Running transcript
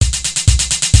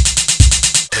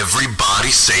Everybody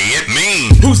say it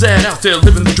mean. Who's that out there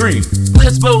living the dream?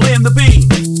 Let's blow in the bean.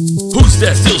 Who's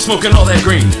that still smoking all that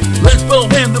green? Let's blow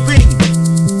in the bean.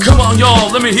 Come on, y'all,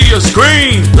 let me hear you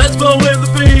scream. Let's blow in the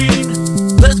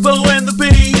bean. Let's blow in the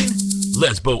bean.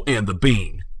 Let's blow in the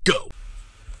bean. Go.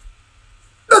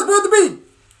 Let's blow the bean.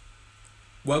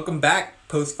 Welcome back,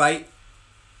 post-fight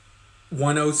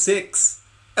 106.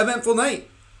 Eventful night.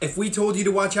 If we told you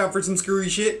to watch out for some screwy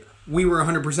shit, we were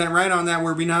 100% right on that,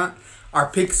 were we not? Our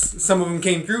picks, some of them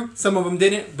came through, some of them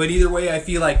didn't, but either way, I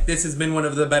feel like this has been one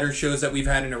of the better shows that we've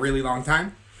had in a really long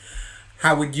time.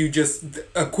 How would you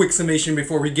a quick summation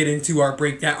before we get into our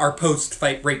breakdown, our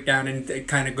post-fight breakdown, and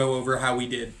kind of go over how we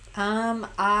did?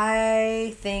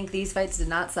 I think these fights did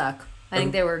not suck. I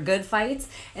think they were good fights,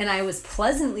 and I was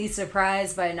pleasantly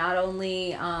surprised by not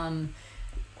only,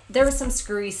 there was some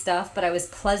screwy stuff, but I was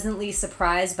pleasantly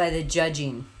surprised by the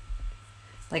judging.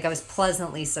 Like, I was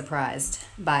pleasantly surprised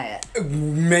by it.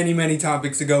 Many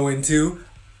topics to go into.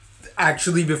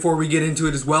 Actually, before we get into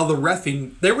it as well, the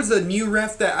reffing. There was a new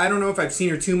ref that I don't know if I've seen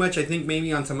her too much. I think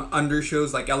maybe on some under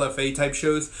shows, like LFA type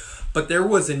shows. But there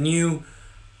was a new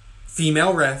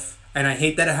female ref, and I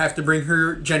hate that I have to bring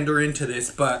her gender into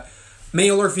this, but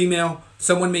male or female,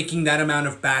 someone making that amount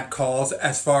of bad calls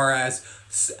as far as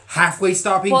halfway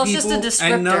stopping people. Well, it's just a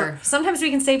descriptor. Sometimes we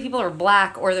can say people are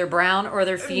black or they're brown or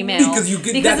they're female. Because it's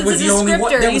a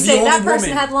descriptor. You say that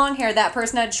person had long hair, that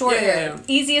person had short hair.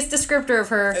 Easiest descriptor of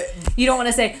her. You don't want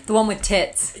to say the one with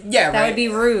tits. Yeah, that would be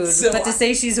rude. So but to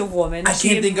say she's a woman. I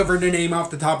can't think of her name off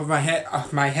the top of my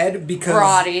head because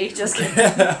Brody, just kidding.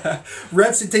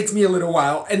 Refs, it takes me a little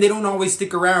while, and they don't always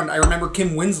stick around. I remember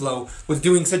Kim Winslow was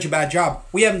doing such a bad job.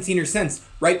 We haven't seen her since.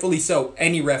 Rightfully so.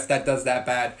 Any ref that does that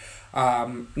bad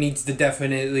needs to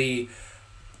definitely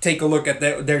take a look at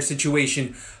their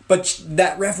situation. But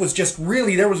that ref was just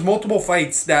really, there was multiple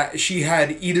fights that she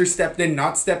had either stepped in,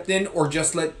 not stepped in, or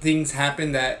just let things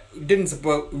happen that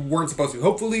weren't supposed to.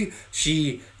 Hopefully,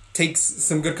 she takes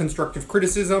some good constructive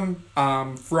criticism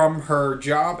from her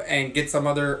job and gets some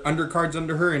other undercards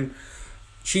under her. And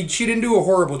she didn't do a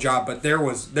horrible job, but there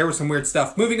was some weird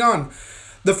stuff. Moving on,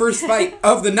 the first fight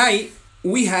of the night.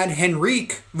 We had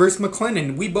Henrique versus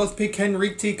McLennan. We both picked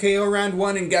Henrique TKO round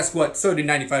 1, and guess what? So did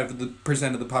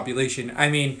 95% of the population. I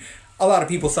mean, a lot of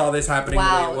people saw this happening.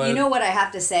 Wow, you know what I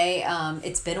have to say?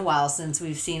 It's been a while since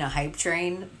we've seen a hype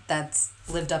train that's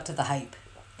lived up to the hype.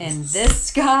 And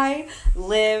this guy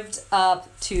lived up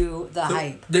to the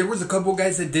hype. There was a couple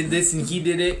guys that did this, and he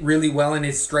did it really well in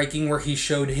his striking, where he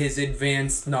showed his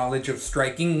advanced knowledge of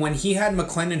striking. When he had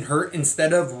McLennan hurt,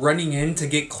 instead of running in to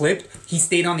get clipped, he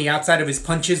stayed on the outside of his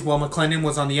punches while McLennan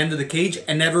was on the end of the cage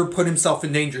and never put himself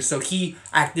in danger. So he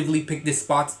actively picked his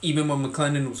spots even when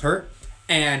McLennan was hurt.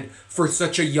 And for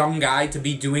such a young guy to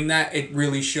be doing that, it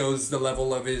really shows the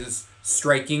level of his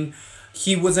striking.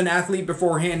 He was an athlete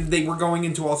beforehand. They were going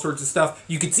into all sorts of stuff.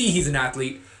 You could see he's an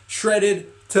athlete. Shredded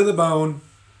to the bone.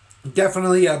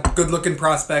 Definitely a good-looking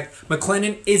prospect.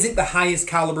 McLennan isn't the highest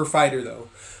caliber fighter, though.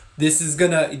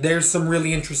 There's some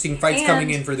really interesting fights coming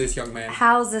in for this young man.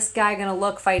 How's this guy going to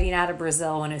look fighting out of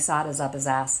Brazil when USADA's up his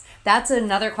ass? That's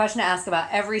another question to ask about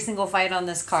every single fight on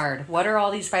this card. What are all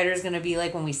these fighters going to be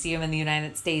like when we see them in the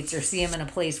United States or see them in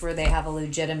a place where they have a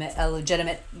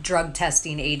legitimate drug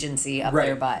testing agency up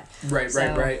their butt?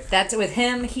 Right. That's with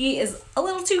him. He is a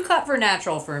little too cut for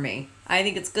natural for me. I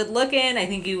think it's good looking. I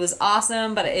think he was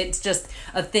awesome, but it's just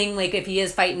a thing like if he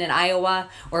is fighting in Iowa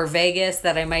or Vegas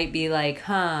that I might be like,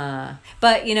 huh.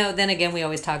 But, then again, we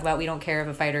always talk about we don't care if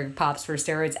a fighter pops for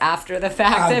steroids after the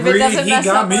fact. If it doesn't he mess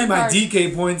got up me our my card.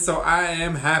 DK points, so I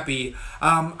am happy.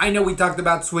 I know we talked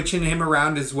about switching him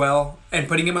around as well and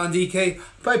putting him on DK.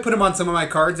 Probably put him on some of my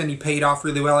cards, and he paid off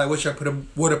really well. I wish I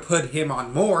would have put him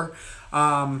on more.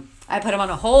 I put him on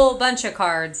a whole bunch of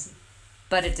cards,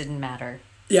 but it didn't matter.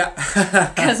 Yeah.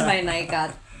 Because my night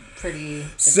got pretty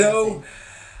depressing. So,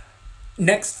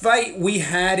 next fight, we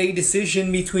had a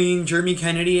decision between Jeremy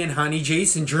Kennedy and Hani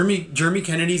Jason. Jeremy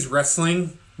Kennedy's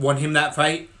wrestling won him that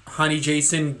fight. Hani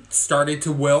Jason started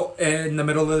to wilt in the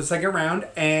middle of the second round,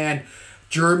 and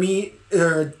Jeremy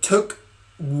took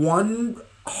one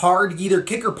hard either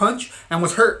kick or punch and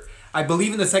was hurt, I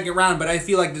believe, in the second round, but I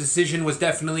feel like the decision was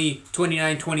definitely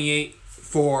 29-28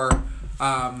 for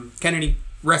Kennedy.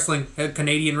 Wrestling,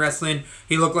 Canadian wrestling.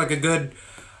 He looked like a good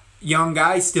young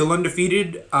guy, still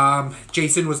undefeated.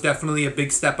 Jason was definitely a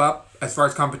big step up as far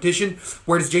as competition.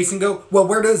 Where does Jason go? Well,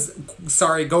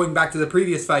 going back to the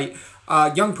previous fight,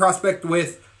 young prospect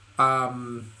with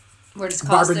where does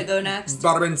Costa go next?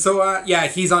 Barbensoa. Yeah,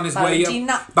 he's on his way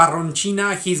up.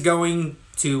 Barronchina. He's going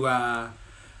to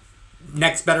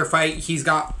next better fight, he's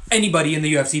got anybody in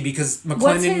the UFC because McLennan's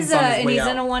What's his, on his and way he's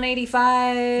out. in a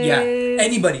 185. Yeah,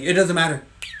 anybody. It doesn't matter.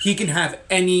 He can have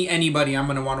anybody. I'm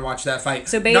going to want to watch that fight.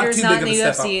 So Bader's not big in of the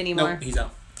a step UFC up. anymore? Nope, he's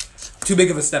out. Too big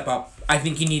of a step up. I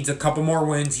think he needs a couple more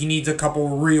wins. He needs a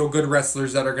couple real good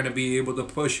wrestlers that are going to be able to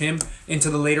push him into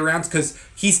the later rounds because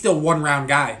he's still one-round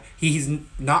guy. He's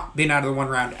not been out of the one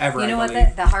round ever, You know I what?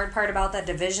 believe. The hard part about that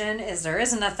division is there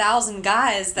isn't 1,000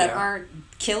 guys that Yeah. aren't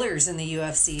killers in the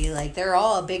UFC. Like, they're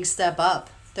all a big step up.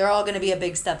 They're all going to be a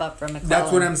big step up from McClellan.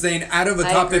 That's what I'm saying. Out of a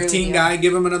I top agree with 15 you. guy,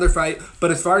 give him another fight.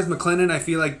 But as far as McLennan, I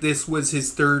feel like this was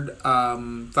his third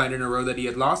fight in a row that he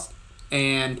had lost.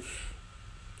 And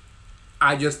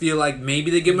I just feel like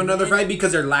maybe they give him another fight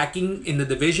because they're lacking in the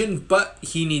division. But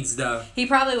he needs to... He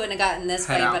probably wouldn't have gotten this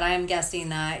Head fight, out. but I am guessing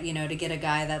that, to get a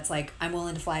guy that's like, I'm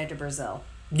willing to fly to Brazil.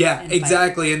 Yeah, and fight.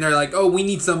 exactly. And they're like, oh, we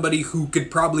need somebody who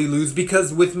could probably lose.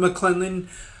 Because with McLennan,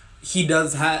 he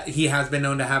has been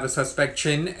known to have a suspect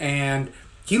chin. And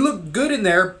he looked good in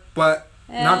there, but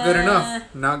not good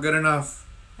enough. Not good enough.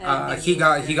 He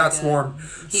got swarmed.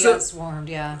 He got swarmed,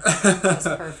 yeah. That's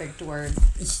a perfect word.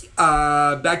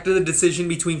 Back to the decision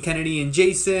between Kennedy and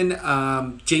Jason.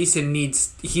 Jason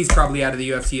he's probably out of the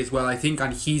UFC as well. I think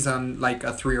he's on like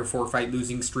a 3 or 4 fight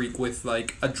losing streak with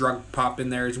like a drug pop in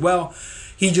there as well.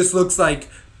 He just looks like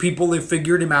people have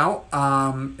figured him out.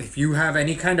 If you have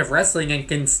any kind of wrestling and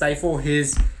can stifle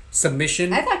his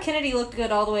submission. I thought Kennedy looked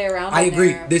good all the way around. I in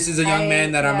agree. there. This is a young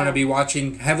man that I'm yeah. going to be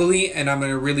watching heavily, and I'm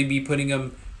going to really be putting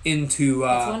him into...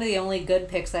 It's one of the only good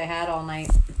picks I had all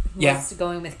night. Yeah.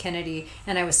 Going with Kennedy,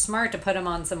 and I was smart to put him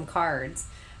on some cards.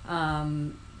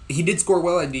 He did score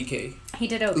well at DK. He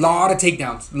did okay. Lot of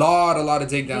takedowns. Lot of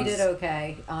takedowns. He did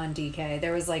okay on DK.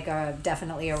 There was like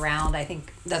definitely a round, I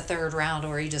think the third round,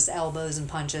 where he just elbows and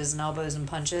punches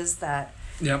that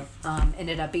Yep.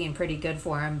 ended up being pretty good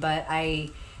for him. But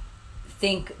I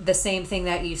think the same thing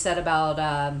that you said about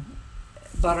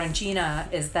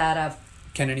Barranchina is that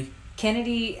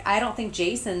Kennedy, I don't think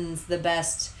Jason's the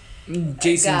best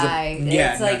Jason's guy.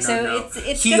 Yeah, It's like, no.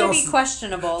 it's He going to also- be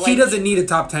questionable. He Like, doesn't need a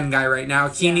top 10 guy right now.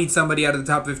 He Yeah. needs somebody out of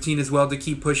the top 15 as well to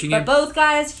keep pushing but him. both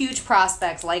guys, huge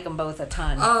prospects, like them both a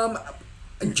ton.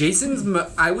 Jason's,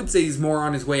 I would say, he's more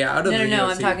on his way out of no, the UFC.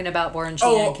 I'm talking about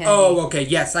Barranchina and Kennedy. Okay.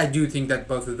 Yes, I do think that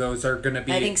both of those are going to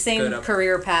be I think same good up.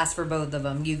 career path for both of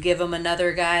them. You give them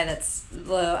another guy that's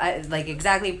like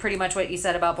exactly pretty much what you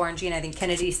said about Barranchina. I think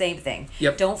Kennedy, same thing.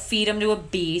 Yep. Don't feed him to a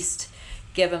beast.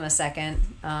 Give him a second.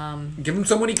 Give him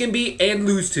someone he can beat and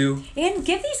lose to. And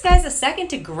give these guys a second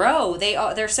to grow.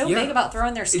 They're so Yeah. big about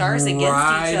throwing their stars against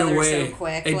each other so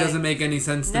quick. It Like, doesn't make any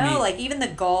sense to me. No, like even the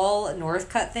Gall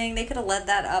Northcutt thing, they could have let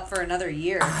that up for another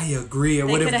year. I agree. It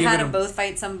They would could have have had given them him... both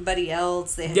fight somebody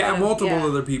else. multiple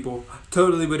other people.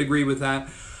 Totally would agree with that.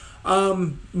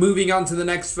 Moving on to the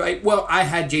next fight. Well, I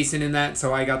had Jason in that,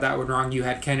 so I got that one wrong. You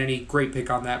had Kennedy. Great pick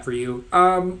on that for you.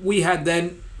 We had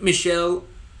then Michel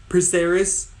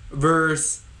Prazeres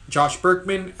versus Josh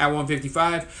Berkman at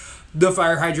 155. The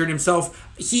fire hydrant himself.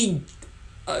 He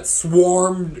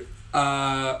swarmed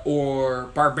or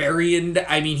barbarianed.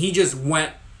 I mean, he just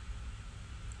went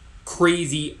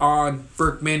crazy on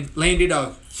Berkman. Landed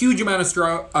a huge amount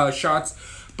of shots.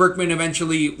 Berkman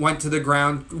eventually went to the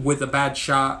ground with a bad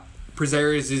shot.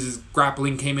 Prazeres'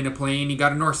 grappling came into play, and he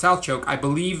got a north-south choke. I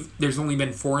believe there's only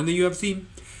been 4 in the UFC,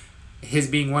 his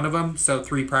being one of them, so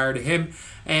 3 prior to him.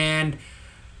 And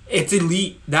it's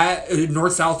elite. That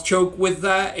north-south choke with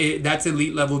that's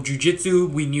elite level jiu-jitsu.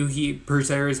 We knew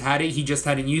Prazeres had it. He just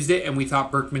hadn't used it, and we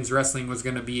thought Berkman's wrestling was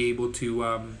going to be able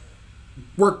to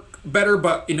work better,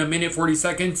 but in a minute 40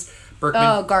 seconds, Berkman...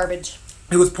 Oh, garbage.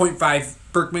 It was 0.5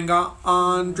 Berkman got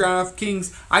on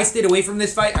DraftKings. I stayed away from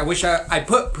this fight. I wish I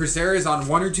put Prazeres on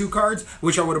 1 or 2 cards.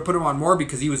 Wish I would have put him on more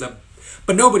because he was a...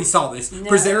 But nobody saw this. No, it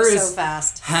Prazeres was so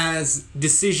fast. has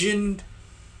decisioned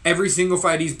every single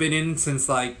fight he's been in since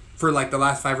for the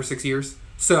last 5 or 6 years.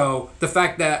 So the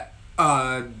fact that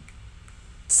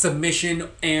submission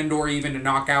and or even a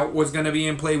knockout was going to be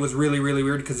in play was really, really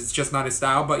weird because it's just not his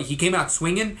style. But he came out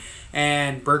swinging,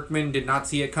 and Berkman did not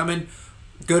see it coming.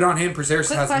 Good on him. Prazeres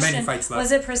Quick has question. many fights left.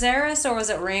 Was it Prazeres or was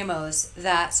it Ramos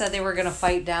that said they were going to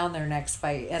fight down their next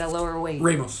fight at a lower weight?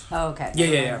 Ramos. Oh, okay.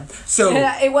 Yeah. So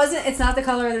It wasn't. It's not the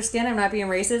color of their skin. I'm not being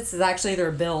racist. It's actually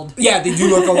their build. yeah, they do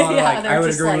look a lot alike. they're I would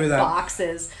just agree like with that.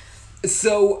 boxes.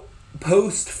 So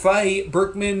post-fight,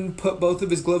 Berkman put both of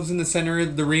his gloves in the center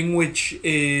of the ring, which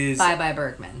is... Bye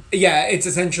Berkman. Yeah, it's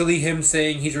essentially him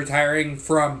saying he's retiring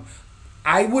from...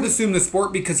 I would assume the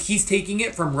sport because he's taking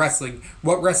it from wrestling.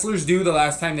 What wrestlers do the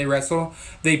last time they wrestle,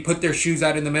 they put their shoes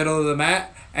out in the middle of the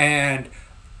mat and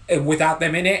without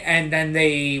them in it, and then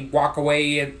they walk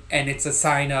away and it's a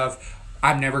sign of,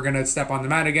 I'm never going to step on the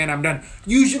mat again. I'm done.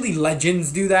 Usually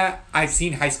legends do that. I've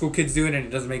seen high school kids do it, and it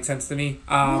doesn't make sense to me.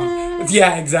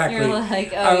 Yeah, exactly. You're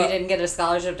like, oh, you didn't get a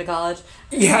scholarship to college?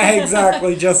 Yeah,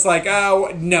 exactly. Just like,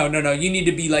 oh, no. You need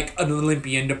to be like an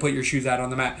Olympian to put your shoes out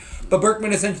on the mat. But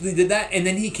Berkman essentially did that, and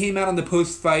then he came out on the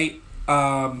post-fight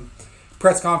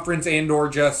press conference and or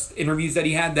just interviews that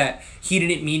he had that he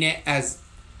didn't mean it as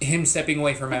him stepping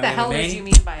away from MMA. What the hell did you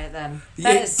mean by it then?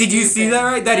 Did you see that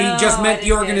right? That he just No, meant I the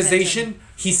didn't pay organization?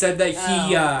 He said that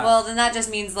he... well, then that just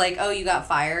means like, oh, you got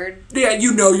fired. yeah,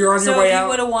 you're on So your way if you out.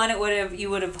 would have won, you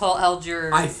would have held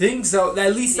your. I think so.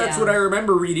 At least that's Yeah. what I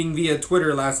remember reading via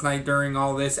Twitter last night during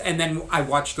all this. And then I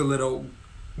watched a little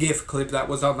GIF clip that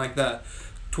was on like the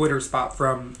Twitter spot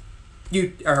from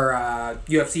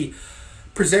UFC.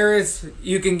 Prazeres,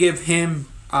 you can give him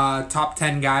top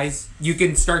 10 guys. You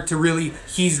can start to really,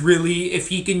 if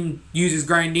he can use his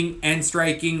grinding and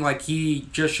striking like he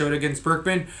just showed against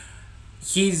Berkman,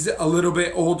 he's a little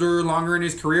bit older, longer in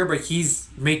his career, but he's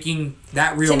making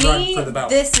that real To run me, for the belt.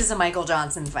 this is a Michael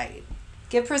Johnson fight.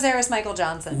 Give Prazeres Michael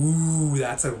Johnson. Ooh,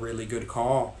 that's a really good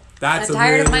call. I'm That's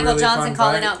tired a of really, Michael really Johnson fun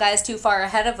calling fight. out guys too far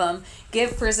ahead of him.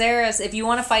 Give Prazeres, if you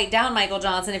want to fight down Michael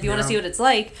Johnson, if you want Yeah. to see what it's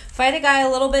like, fight a guy a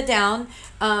little bit down.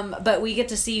 But we get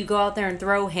to see you go out there and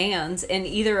throw hands, and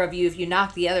either of you, if you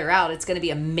knock the other out, it's going to be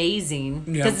amazing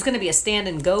because Yeah. it's going to be a stand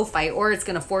and go fight, or it's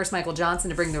going to force Michael Johnson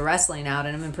to bring the wrestling out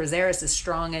in him. And Prazeres is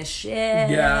strong as shit.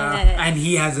 Yeah, and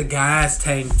he has a gas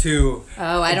tank too.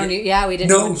 Oh, I don't. Yeah, we didn't.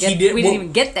 No, even he get, did- We well, didn't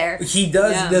even get there. He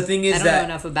does. Yeah. The thing is I don't that know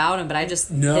enough about him, but I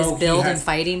just No, his he build and has-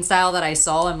 fighting style that I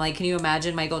saw. I'm like, can you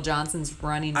imagine Michael Johnson's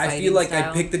running? I Fighting feel like style?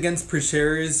 I picked against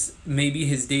Prazeres maybe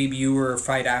his debut or a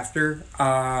fight after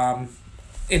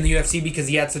in the UFC because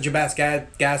he had such a bad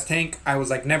gas tank. I was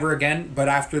like, never again. But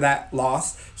after that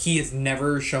loss, he has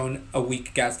never shown a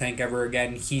weak gas tank ever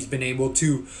again. He's been able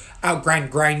to outgrind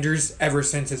grinders ever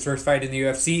since his first fight in the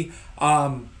UFC.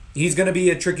 He's going to be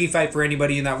a tricky fight for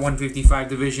anybody in that 155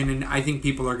 division, and I think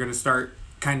people are going to start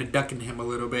kind of ducking him a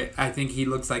little bit. I think he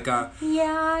looks like a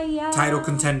title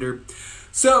contender.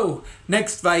 So,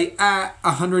 next fight at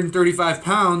 135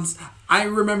 pounds, I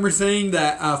remember saying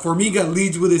that Formiga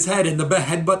leads with his head, and the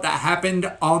headbutt that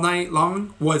happened all night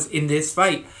long was in this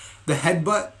fight. The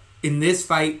headbutt in this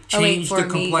fight changed the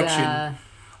complexion.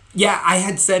 Yeah, I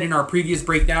had said in our previous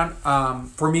breakdown,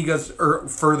 Formiga's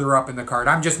further up in the card.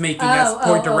 I'm just making as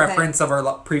point of reference of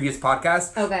our previous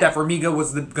podcast that Formiga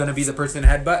was going to be the person to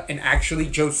headbutt, and actually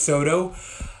Joe Soto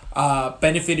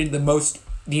benefited the most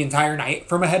the entire night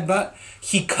from a headbutt.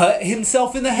 He cut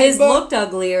himself in the headbutt. His looked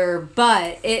uglier,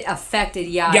 but it affected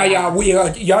Yaya.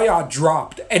 Yaya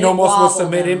dropped and It almost will wobbled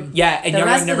submit him. him. Yeah, and The Yaya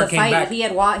rest never of the came fight,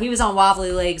 back. he was on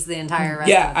wobbly legs the entire rest.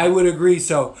 Yeah, of the I fight. would agree.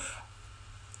 So,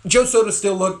 Joe Soto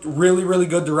still looked really, really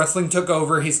good. The wrestling took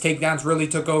over. His takedowns really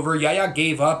took over. Yaya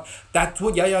gave up. That's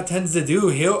what Yaya tends to do.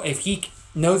 If he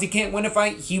knows he can't win a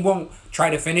fight, he won't try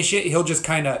to finish it. He'll just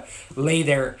kind of lay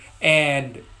there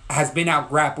and has been out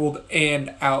grappled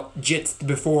and out jitzed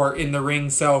before in the ring.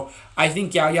 So I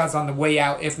think Yaya's on the way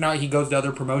out. If not, he goes to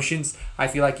other promotions. I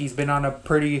feel like he's been on a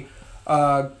pretty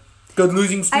good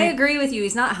losing streak. I agree with you.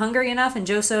 He's not hungry enough, and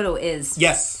Joe Soto is.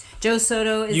 Yes. Joe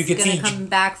Soto You is could going see to come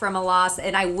back from a loss,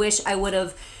 and I wish I would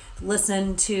have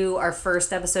listened to our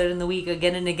first episode in the week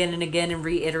again and again and again and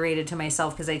reiterated to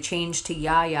myself because I changed to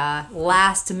Yaya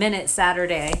last minute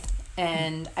Saturday,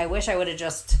 and I wish I would have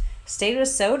just stayed with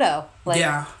Soto.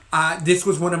 Yeah. This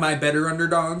was one of my better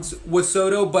underdogs was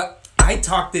Soto, but I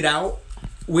talked it out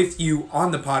with you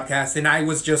on the podcast, and I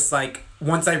was just like,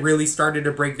 once I really started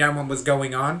to break down what was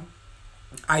going on,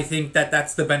 I think that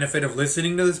that's the benefit of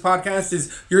listening to this podcast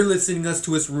is you're listening to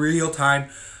us real time,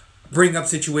 bring up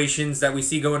situations that we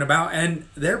see going about, and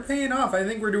they're paying off. I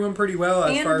think we're doing pretty well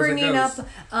as And far as it bringing goes. up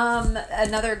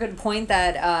another good point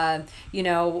that,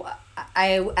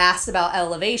 I asked about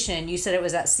elevation. You said it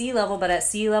was at sea level, but at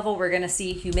sea level, we're going to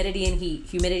see humidity and heat.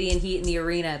 Humidity and heat in the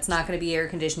arena. It's not going to be air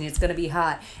conditioning. It's going to be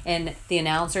hot. And the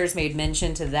announcers made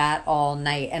mention to that all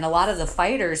night. And a lot of the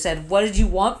fighters said, what did you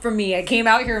want from me? I came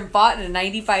out here and fought in a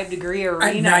 95-degree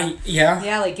arena. At night, yeah.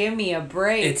 Yeah, like, give me a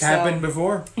break. It's happened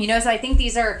before. So I think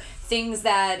these are things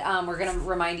that we're going to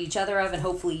remind each other of and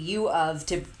hopefully you of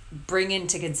to bring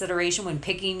into consideration when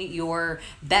picking your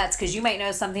bets, because you might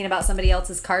know something about somebody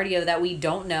else's cardio that we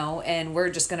don't know, and we're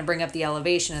just going to bring up the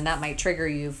elevation and that might trigger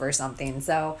you for something.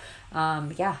 So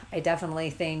I definitely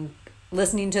think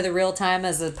listening to the real time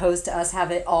as opposed to us have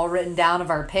it all written down of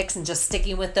our picks and just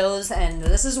sticking with those, and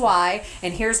this is why,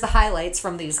 and here's the highlights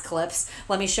from these clips,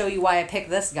 let me show you why I picked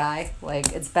this guy.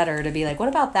 Like, it's better to be like, what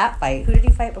about that fight, who did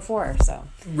he fight before? So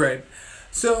Right.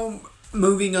 So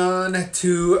Moving on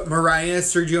to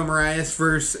Sergio Moraes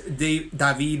versus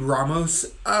David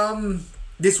Ramos.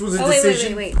 This was a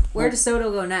decision. Wait. Where does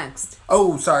Soto go next?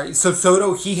 Oh, sorry. So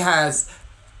Soto, he's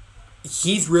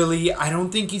really, I don't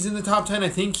think he's in the top 10. I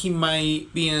think he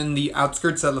might be in the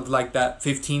outskirts of like that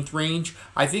 15th range.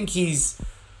 I think he's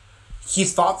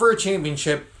fought for a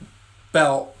championship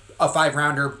belt, a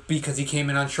 5-rounder, because he came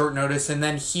in on short notice, and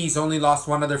then he's only lost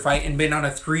one other fight and been on a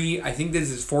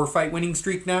 4-fight winning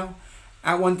streak now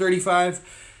at 135.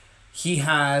 He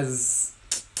has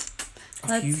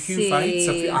a few fights.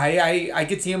 I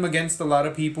could see him against a lot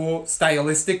of people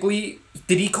stylistically.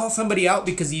 Did he call somebody out?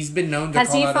 Because he's been known to Has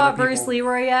call he out fought other Bruce people.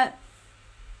 Leroy yet?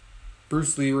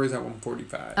 Bruce Leroy's at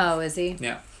 145. Oh, is he?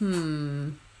 Yeah.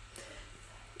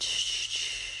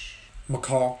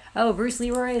 McCall. Oh, Bruce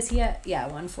Leroy, is he at? Yeah,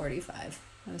 145.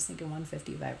 I was thinking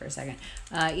 155 for a second.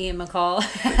 Ian McCall.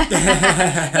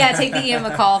 Yeah, take the Ian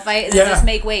McCall fight and then just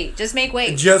make weight. Just make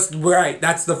weight. Just right.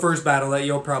 That's the first battle that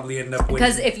you'll probably end up winning.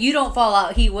 Because if you don't fall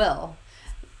out, he will.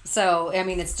 So, I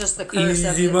mean, it's just the curse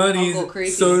of Easy the money, Uncle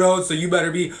Creepy. Soto, so you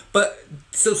better be. But,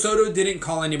 so Soto didn't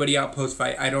call anybody out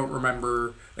post-fight. I don't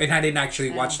remember. And I didn't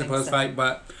actually watch the post-fight,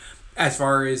 but as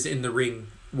far as in the ring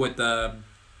with the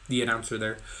announcer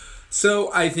there.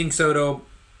 So, I think Soto,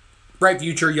 bright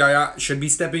future, Yaya should be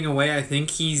stepping away. I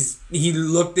think he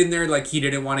looked in there like he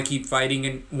didn't want to keep fighting,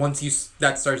 and once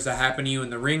that starts to happen to you in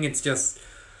the ring, it's just,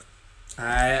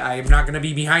 I'm not going to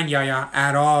be behind Yaya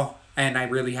at all. And I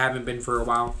really haven't been for a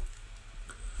while.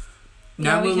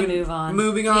 Now we can move on.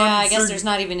 Moving on. Yeah, I guess there's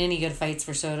not even any good fights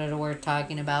for Soto to worth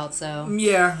talking about, so.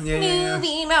 Yeah.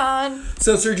 Moving on.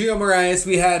 So, Sergio Moraes,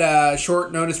 we had a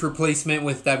short notice replacement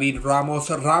with David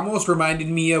Ramos. Ramos reminded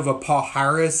me of a Paul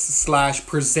Harris /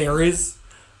 Prazeres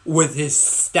with his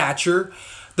stature.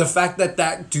 The fact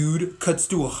that dude cuts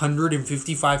to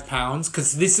 155 pounds,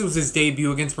 because this was his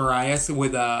debut against Moraes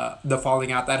with the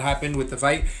falling out that happened with the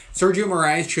fight. Sergio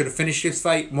Moraes should have finished his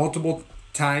fight multiple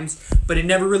times, but it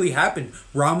never really happened.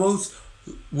 Ramos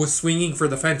was swinging for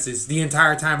the fences the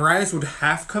entire time. Moraes would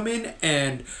half come in,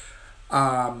 and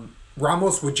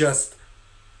Ramos would just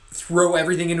throw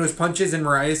everything into his punches, and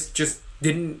Moraes just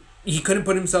couldn't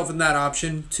put himself in that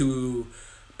option to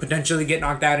potentially get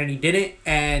knocked out, and he didn't,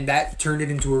 and that turned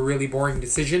it into a really boring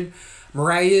decision.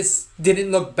 Moraes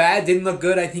didn't look bad, didn't look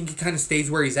good. I think he kind of stays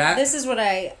where he's at. This is what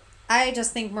I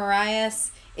just think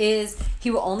Moraes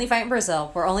he will only fight in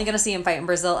Brazil. We're only going to see him fight in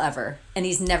Brazil ever, and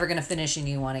he's never going to finish in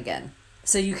U1 again.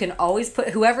 So you can always put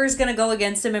whoever's going to go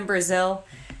against him in Brazil,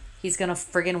 he's going to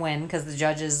friggin' win because the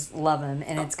judges love him,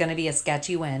 and it's going to be a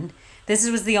sketchy win. This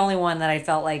was the only one that I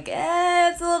felt like,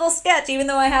 it's a little sketch. Even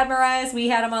though I had Moraes, we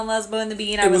had him on Lesbo and the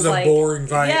Bean. It was a boring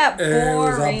fight. Yeah, boring. It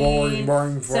was a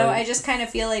boring fight. So I just kind of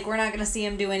feel like we're not going to see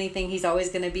him do anything. He's always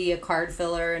going to be a card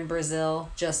filler in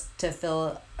Brazil just to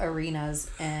fill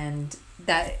arenas, and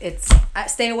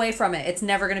stay away from it. It's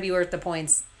never going to be worth the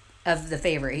points of the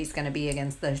favorite he's going to be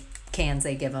against the cans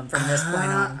they give him from this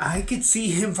point on. I could see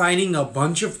him fighting a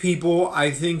bunch of people. I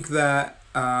think that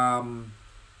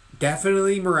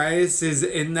definitely Moraes is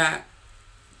in that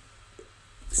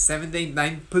 7th, 8th,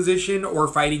 9th position, or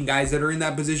fighting guys that are in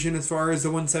that position as far as the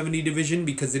 170 division,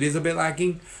 because it is a bit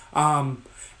lacking. And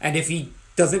if he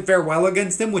doesn't fare well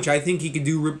against him, which I think he could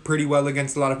do pretty well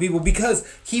against a lot of people, because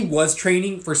he was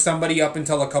training for somebody up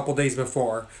until a couple days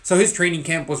before. So his training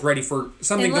camp was ready for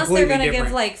something Unless completely they're going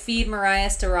different. to give, feed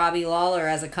Moraes to Robbie Lawler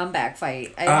as a comeback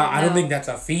fight. I don't think that's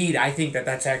a feed. I think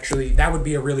that would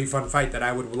be a really fun fight that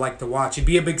I would like to watch. It'd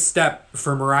be a big step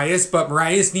for Moraes, but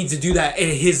Moraes needs to do that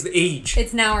at his age.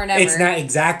 It's now or never. It's not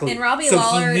exactly. And Robbie so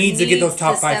Lawler he needs to get those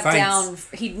top 5 fights. Down.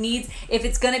 He needs, if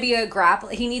it's going to be a grapple,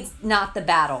 he needs not the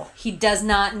battle. He does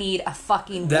not need a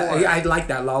fucking war. I like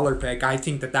that Lawler pick. I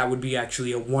think that would be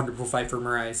actually a wonderful fight for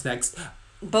Moraes next.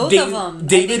 Both of them.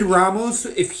 David Ramos,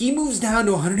 if he moves down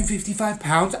to 155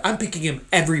 pounds, I'm picking him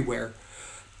everywhere.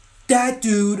 That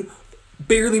dude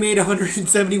barely made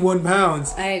 171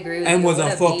 pounds. I agree with and you. was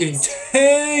a fucking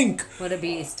tank. What a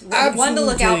beast. Absolute one to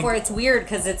look tank. out for. It's weird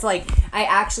because it's like, I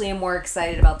actually am more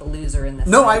excited about the loser in this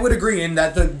No, fight. I would agree, and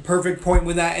that's a perfect point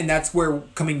with that, and that's where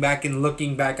coming back and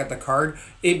looking back at the card,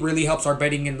 it really helps our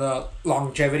betting in the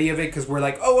longevity of it, because we're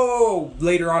like,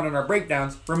 later on in our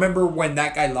breakdowns, remember when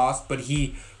that guy lost, but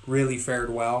he really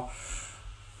fared well.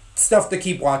 Stuff to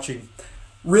keep watching.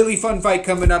 Really fun fight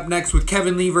coming up next with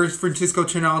Kevin Lee versus Francisco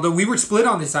Trinaldo. We were split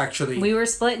on this, actually. We were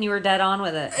split, and you were dead on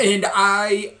with it. And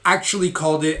I actually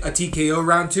called it a TKO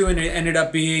round 2, and it ended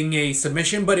up being a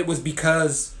submission, but it was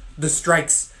because the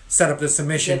strikes set up the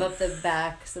submission. Give up the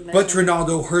back submission. But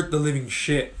Trinaldo hurt the living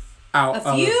shit out a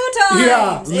few times.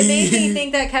 Yeah, It made me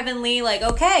think that Kevin Lee,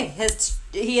 his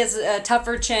he has a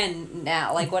tougher chin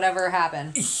now. Like whatever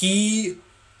happened.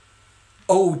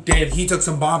 Oh, damn, he took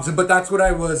some bombs. But that's what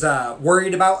I was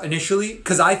worried about initially.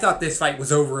 Because I thought this fight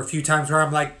was over a few times where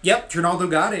I'm like, yep, Trinaldo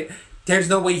got it. There's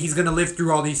no way he's going to live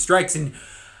through all these strikes. And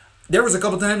there was a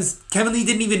couple times Kevin Lee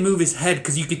didn't even move his head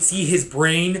because you could see his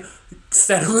brain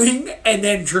settling. And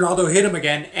then Trinaldo hit him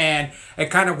again. And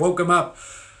it kind of woke him up.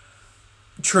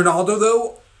 Trinaldo,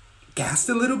 though, gassed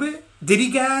a little bit. Did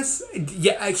he gas?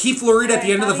 Yeah, he flurried at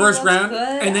the end of the first round,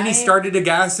 and then he started to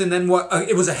gas, and then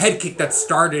it was a head kick that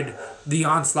started the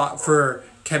onslaught for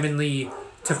Kevin Lee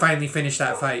to finally finish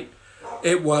that fight.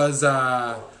 It was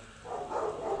a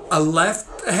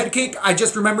left head kick. I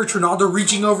just remember Trinaldo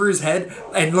reaching over his head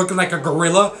and looking like a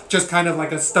gorilla, just kind of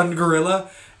like a stunned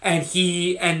gorilla, and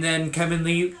then Kevin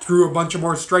Lee threw a bunch of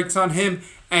more strikes on him,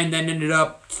 and then ended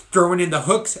up throwing in the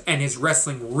hooks, and his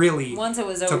wrestling really once it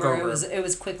was took over. It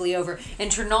was quickly over. And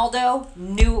Trinaldo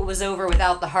knew it was over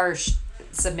without the harsh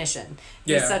submission.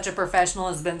 He's such a professional,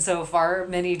 has been so far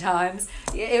many times.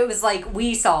 It was like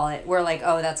we saw it. We're like,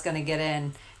 oh, that's gonna get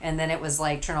in, and then it was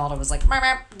like Trinaldo was like,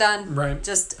 done, right,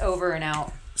 just over and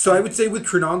out. So I would say with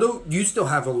Trinaldo, you still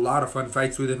have a lot of fun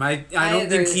fights with him. I don't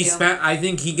think he's I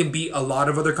think he can beat a lot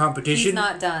of other competition. He's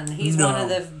not done. He's one of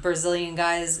the Brazilian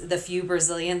guys, the few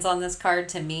Brazilians on this card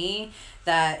to me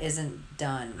that isn't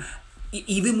done.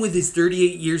 Even with his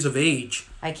 38 years of age.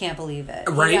 I can't believe it.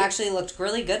 Right? He actually looked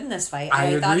really good in this fight. I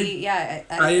agree.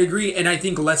 I agree. And I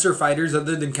think lesser fighters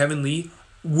other than Kevin Lee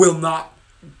will not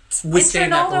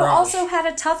withstand that barrage. And Trinaldo also had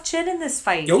a tough chin in this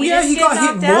fight. Oh, he got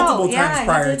hit multiple times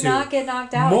prior to. He did not get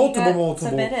knocked out. Multiple.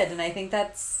 Submitted, and I think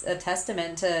that's a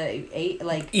testament to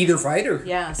either fighter.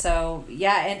 Yeah, so,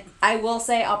 and I will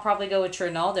say I'll probably go with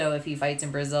Trinaldo if he fights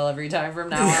in Brazil every time from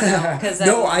now on.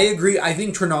 No, I agree. I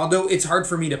think Trinaldo, it's hard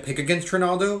for me to pick against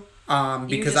Trinaldo.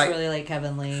 Because I really like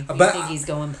Kevin Lee. You think he's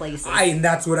going places. And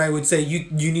that's what I would say.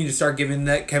 You need to start giving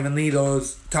that Kevin Lee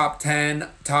those top 10,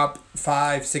 top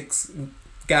 5, 6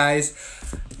 guys.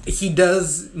 He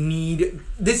does need...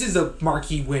 This is a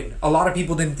marquee win. A lot of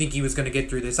people didn't think he was going to get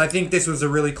through this. I think this was a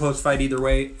really close fight either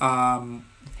way.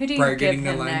 Who do you give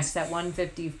him next at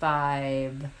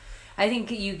 155? I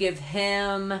think you give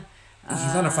him...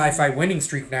 He's on a 5-fight winning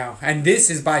streak now. And this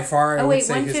is by far, I would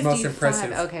say, his most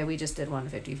impressive. Okay, we just did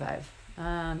 155.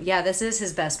 This is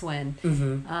his best win.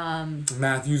 Mm-hmm.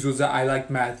 Matthews I liked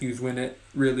Matthews win it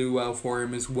really well for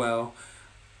him as well.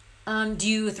 Do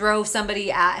you throw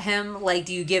somebody at him? Like,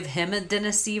 do you give him a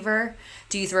Dennis Seaver?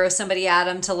 Do you throw somebody at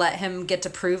him to let him get to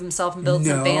prove himself and build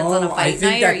some fans on a fight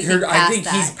night? I think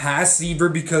he's past Seaver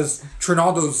because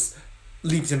Trinaldo's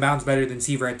leaps and bounds better than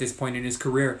Seaver at this point in his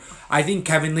career. I think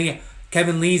Kevin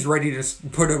Lee's ready to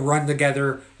put a run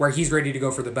together where he's ready to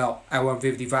go for the belt at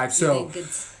 155. So,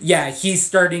 he's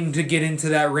starting to get into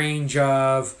that range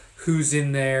of who's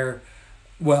in there.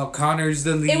 Well, Connor's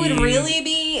the lead. It would really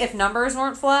be, if numbers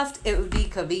weren't fluffed, it would be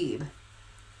Khabib.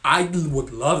 I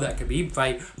would love that Khabib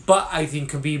fight, but I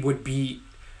think Khabib would beat...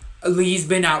 Lee's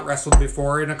been out-wrestled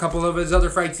before in a couple of his other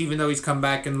fights, even though he's come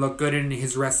back and looked good, and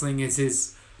his wrestling is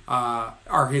his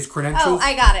credentials. Oh,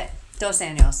 I got it. Dos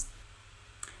Anjos.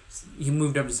 He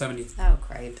moved up to 70. Oh,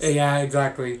 cripes. Yeah,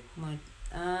 exactly.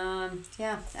 I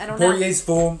don't know. Poirier's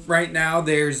full right now.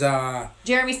 There's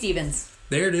Jeremy Stevens.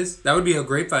 There it is. That would be a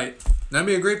great fight. That'd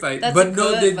be a great fight. That's a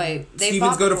good fight.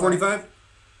 Stevens go to 45?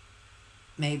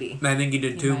 Maybe. I think he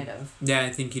did too. He might have. Yeah,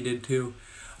 I think he did too.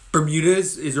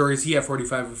 Bermudez is he at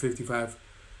 45 or 55?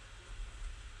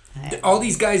 All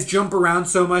these guys jump around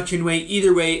so much in weight.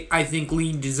 Either way, I think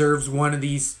Lee deserves one of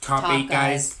these top 8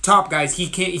 guys. Top guys. He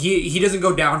can't. He doesn't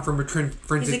go down from Francisco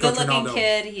Trinaldo. He's a good-looking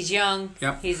kid. He's young.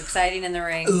 Yep. He's exciting in the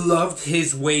ring. Loved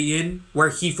his weigh-in where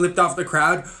he flipped off the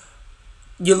crowd.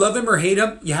 You love him or hate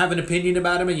him. You have an opinion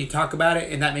about him and you talk about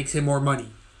it, and that makes him more money.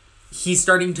 He's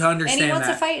starting to understand that. And he wants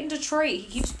to fight in Detroit. He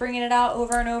keeps bringing it out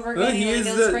over and over again.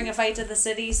 Let's bring a fight to the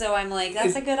city. So I'm like,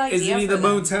 that's a good idea. Isn't he the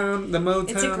Motown?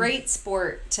 It's a great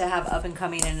sport to have up and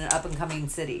coming in an up and coming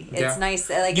city. It's nice.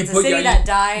 Like, it's a city that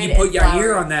died. You put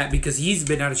Yair on that because he's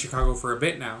been out of Chicago for a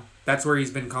bit now. That's where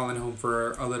he's been calling home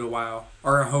for a little while,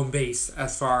 or a home base.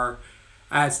 As far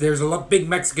as there's a big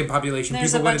Mexican population,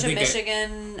 there's a bunch of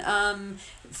Michigan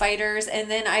fighters,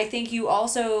 and then I think you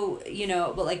also,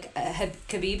 but like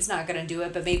Khabib's not going to do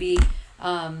it, but maybe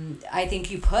I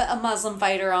think you put a Muslim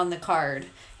fighter on the card,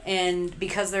 and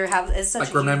because it's such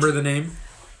like remember the name.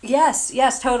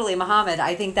 Yes, totally. Muhammad.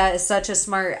 I think that is such a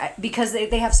smart... Because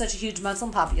they have such a huge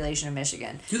Muslim population in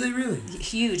Michigan. Do they really?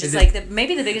 Huge. It's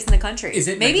maybe the biggest in the country. Is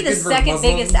it maybe the second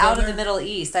biggest out of the Middle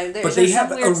East. There's some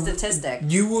weird statistic.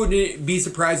 You wouldn't be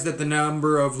surprised at the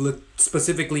number of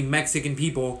specifically Mexican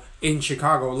people in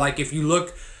Chicago. Like if you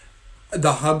look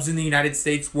the hubs in the United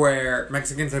States where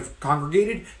Mexicans have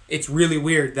congregated, it's really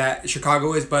weird that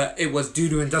Chicago is, but it was due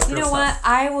to industrial You know stuff.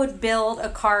 what? I would build a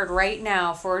card right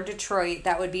now for Detroit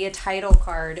that would be a title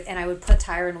card, and I would put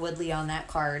Tyron Woodley on that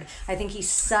card. I think he's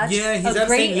such Yeah, he's out a of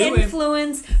great St. Louis.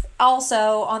 influence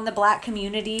also on the black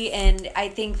community, and I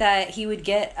think that he would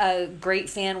get a great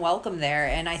fan welcome there,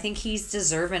 and I think he's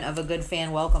deserving of a good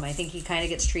fan welcome. I think he kind of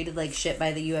gets treated like shit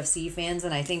by the UFC fans,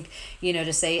 and I think,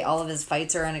 to say all of his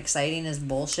fights are unexciting is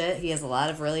bullshit. He has a lot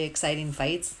of really exciting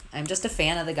fights. I'm just a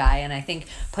fan of the guy, and I think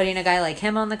putting a guy like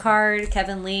him on the card,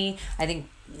 Kevin Lee, I think,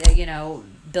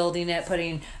 building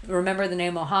it, remember the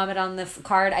name Muhammad on the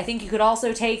card. I think you could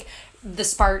also take the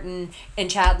Spartan and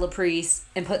Chad Laprise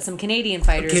and put some Canadian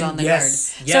fighters on the card.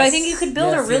 So I think you could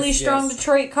build a really strong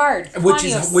Detroit card.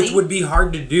 Which would be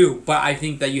hard to do, but I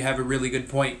think that you have a really good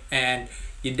point, and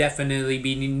you definitely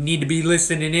need to be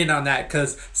listening in on that,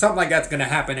 because something like that's going to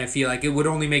happen. I feel like it would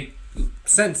only make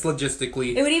sense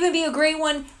logistically. It would even be a great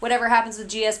one, whatever happens with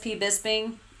GSP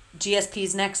Bisping,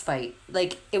 GSP's next fight.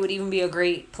 Like, it would even be a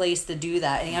great place to do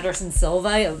that. And Anderson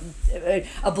Silva,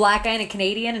 a black guy and a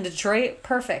Canadian in Detroit,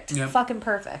 perfect. Yep. Fucking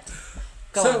perfect.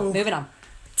 Go on, moving on.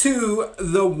 To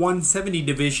the 170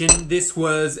 division, this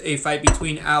was a fight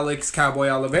between Alex Cowboy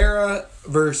Oliveira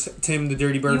versus Tim the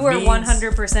Dirty Bird You were Means.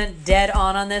 100% dead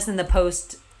on this in the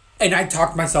post. And I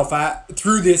talked myself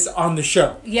through this on the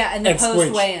show. Yeah, and the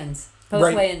post weigh-ins.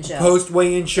 Post-weigh-in show.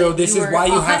 Post-weigh-in show. This is why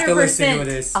you have to listen to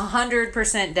this.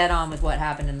 100% dead on with what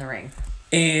happened in the ring.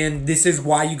 And this is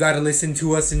why you got to listen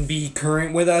to us and be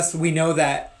current with us. We know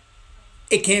that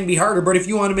it can be harder, but if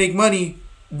you want to make money,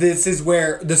 this is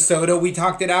where the soda, we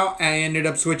talked it out. I ended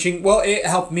up switching. Well, it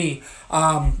helped me.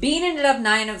 Bean ended up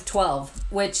 9 of 12,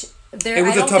 which it was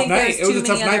I don't think night. there's too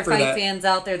many other fight fans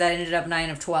out there that ended up 9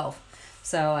 of 12.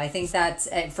 So I think that's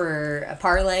for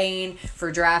parlaying, for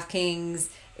DraftKings.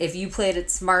 If you played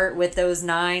it smart with those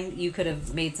 9, you could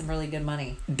have made some really good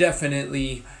money.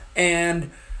 Definitely. And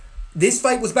this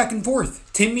fight was back and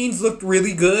forth. Tim Means looked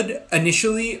really good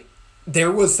initially.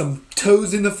 There was some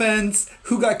toes in the fence.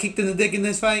 Who got kicked in the dick in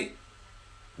this fight?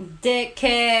 Dick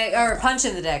kick, or punch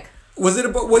in the dick. Was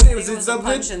it something?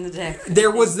 Punch in the dick. There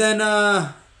was then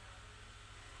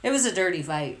It was a dirty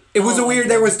fight. It was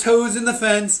there was toes in the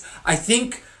fence. I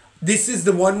think this is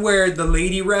the one where the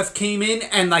lady ref came in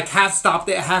and half stopped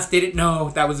it, half did it. No,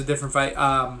 that was a different fight.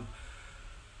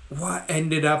 What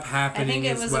ended up happening?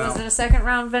 I think was it a second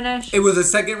round finish? It was a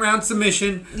second round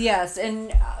submission. Yes,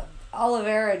 and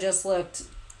Oliveira just looked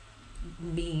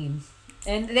mean.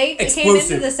 And they came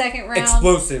into the second round.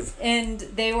 Explosive. And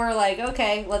they were like,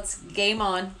 okay, let's game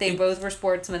on. They both were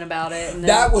sportsmen about it. And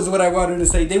that was what I wanted to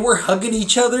say. They were hugging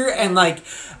each other and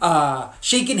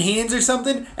shaking hands or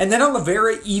something. And then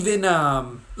Oliveira even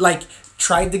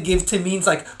tried to give Tim Means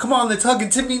come on, let's hug.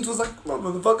 And Tim Means was like, come on,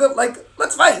 motherfucker,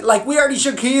 let's fight. We already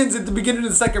shook hands at the beginning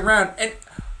of the second round. And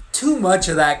too much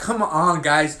of that. Come on,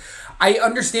 guys. I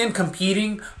understand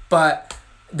competing, but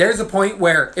there's a point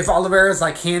where if Oliveira's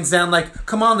hands down,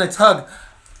 come on, let's hug,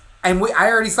 and I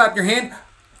already slapped your hand,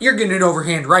 you're getting an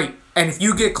overhand right. And if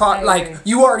you get caught,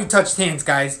 you already touched hands,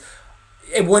 guys.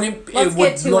 It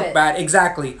would look bad.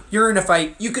 Exactly. You're in a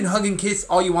fight. You can hug and kiss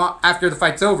all you want after the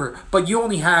fight's over, but you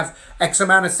only have X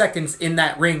amount of seconds in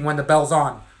that ring when the bell's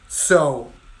on.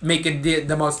 So make it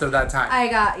the most of that time. I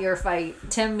got your fight.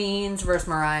 Tim Means versus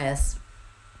Marias.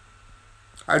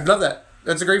 I'd love that.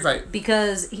 That's a great fight.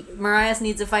 Because Marias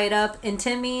needs to fight up, and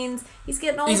Tim Means, he's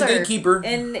getting older. He's a gatekeeper.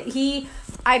 And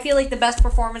I feel like the best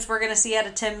performance we're going to see out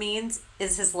of Tim Means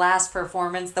is his last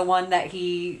performance, the one that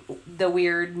the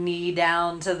weird knee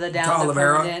down to the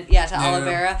Oliveira. Yeah, to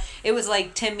Oliveira. It was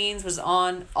Tim Means was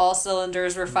on, all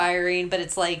cylinders were firing, but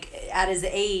it's at his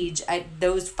age,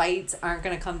 those fights aren't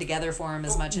going to come together for him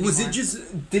as much anymore.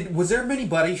 Was there many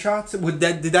body shots?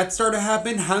 Did that start to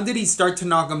happen? How did he start to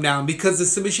knock him down? Because the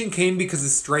submission came because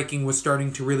his striking was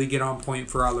starting to really get on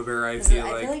point for Oliveira, I feel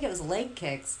like it was leg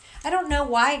kicks. I don't know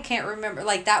why I can't remember.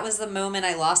 That was the moment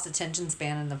I lost attention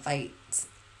span in the fight.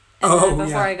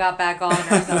 Before I got back on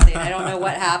or something. I don't know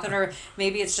what happened, or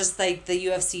maybe it's just the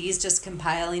UFC is just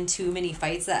compiling too many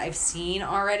fights that I've seen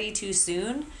already too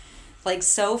soon.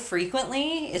 So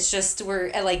frequently. It's just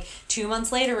we're 2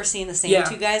 months later we're seeing the same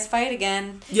two guys fight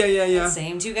again. Yeah. The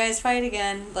same two guys fight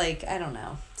again. I don't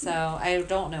know. So I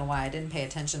don't know why I didn't pay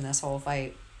attention this whole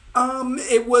fight.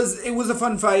 It was a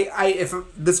fun fight. If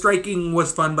the striking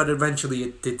was fun, but eventually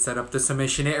it did set up the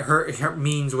submission. It hurt.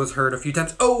 Means was hurt a few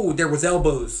times. Oh, there was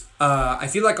elbows. I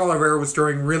feel like Oliveira was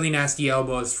throwing really nasty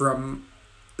elbows from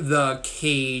the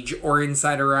cage or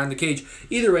inside or around the cage.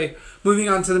 Either way, moving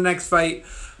on to the next fight,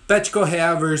 Bethe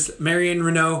Correia versus Marion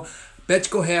Reneau. Betch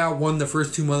Kohea won the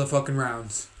first 2 motherfucking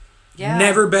rounds. Yeah.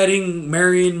 Never betting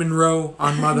Marion Monroe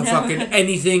on motherfucking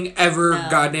anything ever,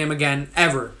 goddamn again,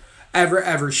 ever.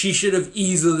 Ever. She should have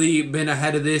easily been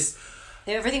ahead of this.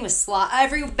 Everything was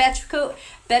every Betch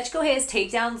Kohea's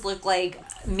takedowns looked like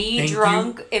me Thank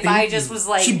drunk. you. If Thank I you. just was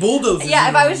like, she bulldozes. yeah, you.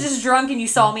 if I was just drunk and you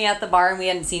saw me at the bar and we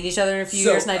hadn't seen each other in a few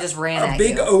years and I just ran at A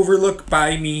big you. overlook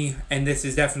by me, and this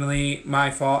is definitely my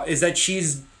fault, is that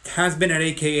has been at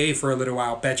AKA for a little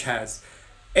while. Betch has.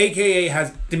 AKA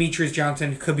has Demetrius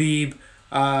Johnson, Khabib,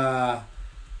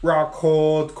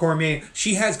 Rockhold, Cormier.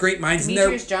 She has great minds in there.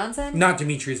 Demetrius Johnson? Not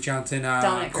Demetrius Johnson.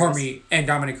 Dominic Cormier and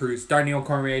Dominic Cruz. Daniel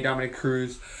Cormier, Dominic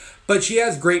Cruz. But she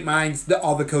has great minds.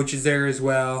 All the coaches there as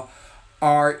well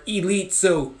are elite.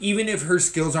 So even if her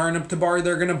skills aren't up to bar,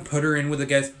 they're going to put her in with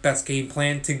the best game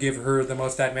plan to give her the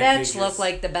most advantageous. Betch looked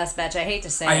like the best Betch. I hate to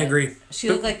say I it. agree. She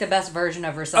looked like the best version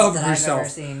of herself that I've ever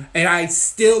seen. And I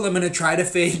still am going to try to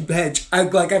fade Betch.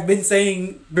 Like I've been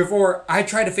saying before, I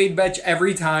try to fade Betch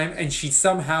every time, and she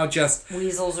somehow just...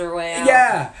 Weasels her way out.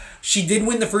 Yeah. She did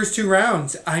win the first 2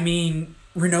 rounds. I mean,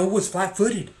 Renault was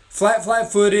flat-footed.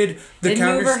 Flat-footed. Didn't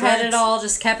move her head at all.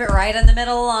 Just kept it right in the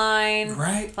middle line.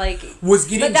 Right. Like was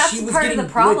getting. But that's she was part of getting the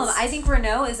problem. blitzed. I think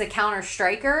Renault is a counter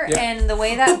striker, Yeah. and the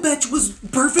way that But Betch was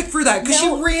perfect for that because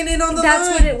No, she ran in on the that's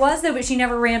line. what it was though. But she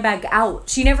never ran back out.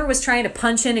 She never was trying to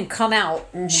punch in and come out.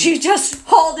 Mm-hmm. She just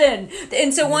hauled in,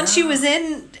 and so once she was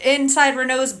inside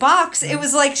Renault's box, it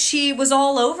was like she was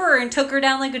all over her and took her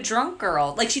down like a drunk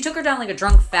girl. Like she took her down like a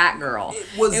drunk fat girl.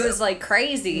 It was like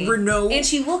crazy. Renault, and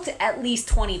she looked at least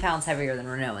 20 pounds heavier than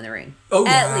Renault in the ring. Oh,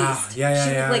 at yeah. least. Yeah,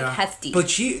 She looked like hefty. But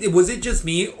was it just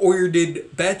me, or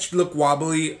did Betch look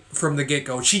wobbly from the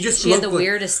get-go? She just She had looked the like,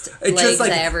 weirdest it's legs just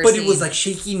like, I ever but seen. it was like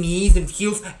shaky knees and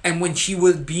heels, and when she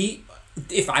would beat,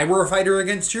 if I were a fighter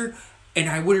against her, and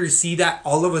I would see that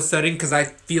all of a sudden, because I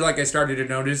feel like I started to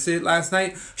notice it last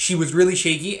night, she was really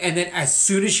shaky, and then as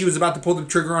soon as she was about to pull the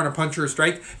trigger on a punch or a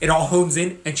strike, it all hones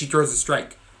in, and she throws a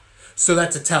strike. So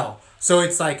that's a tell. So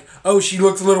it's like, oh, she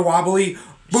looks a little wobbly.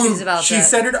 Boom. She's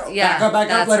centered. Yeah, back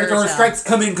up. Let her throw her strikes.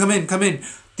 Come in.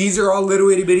 These are all little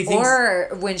itty bitty things.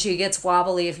 Or when she gets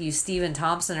wobbly, if you Steven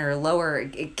Thompson or lower,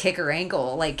 kick her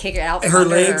ankle, like kick her out from her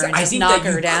under legs. her and I just think knock that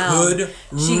her you down.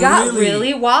 could She got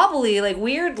really wobbly, like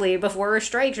weirdly before her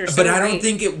strikes. But I don't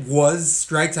think it was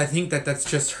strikes. I think that's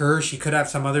just her. She could have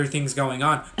some other things going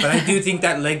on. But I do think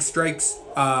that leg strikes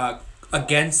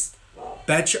against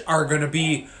Betch are going to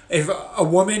be, if a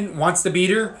woman wants to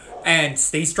beat her and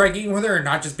stay striking with her and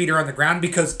not just beat her on the ground,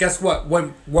 because guess what?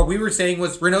 What we were saying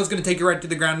was Renault's going to take her right to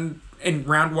the ground in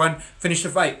round 1, finish the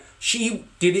fight. She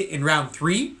did it in round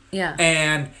 3,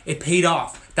 and it paid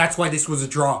off. That's why this was a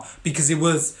draw, because it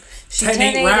was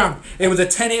 10-8 round. It was a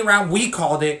 10-8 round. We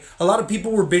called it. A lot of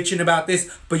people were bitching about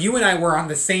this, but you and I were on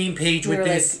the same page with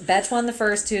this. Like, Betch won the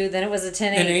first 2, then it was a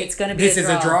 10-8. It's going to be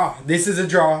a draw. This is a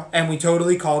draw, and we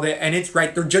totally called it, and it's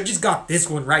right. The judges got this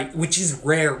one right, which is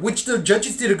rare, which the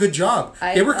judges did a good job.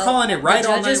 They were calling it right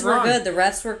all night long. The judges were good. The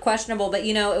refs were questionable, but,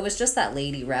 it was just that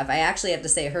lady ref. I actually have to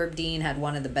say Herb Dean had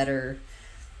one of the better...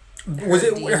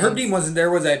 Herb Dean wasn't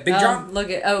there? Was that Big John?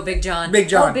 Big John. Big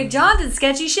John. Oh, Big John did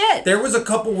sketchy shit. There was a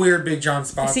couple weird Big John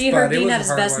spots. See, Herb Dean had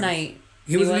his best night.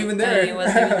 He wasn't even there. He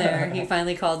wasn't even there. He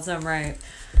finally called some right.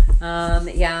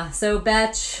 So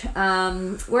Betch,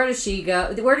 where does she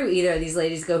go? Where do either of these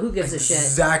ladies go? Who gives a shit?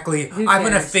 Exactly. I'm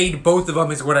going to fade both of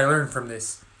them is what I learned from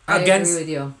this. I agree with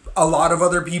you. A lot of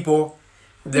other people,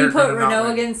 we put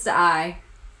Renault against I,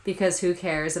 because who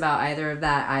cares about either of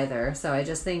that either. So I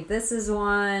just think this is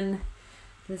one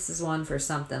for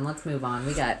something. Let's move on.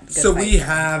 We got good So fights. we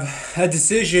have a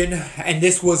decision, and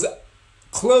this was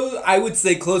close. I would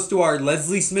say close to our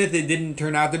Leslie Smith. It didn't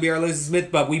turn out to be our Leslie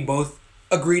Smith, but we both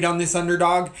agreed on this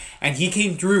underdog, and he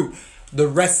came through. The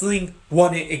wrestling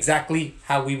won it exactly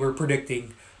how we were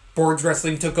predicting. Boards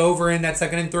Wrestling took over in that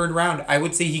second and third round. I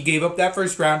would say he gave up that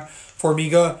first round.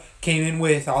 Formiga came in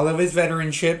with all of his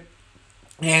veteranship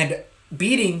and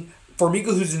beating Formiga,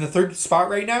 who's in the third spot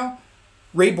right now.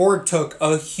 Ray Borg took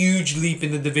a huge leap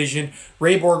in the division.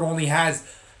 Ray Borg only has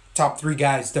top 3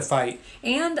 guys to fight.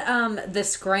 And the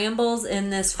scrambles in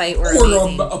this fight were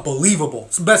amazing. Unbelievable.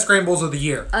 It's the best scrambles of the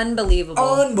year. Unbelievable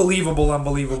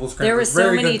scrambles. There were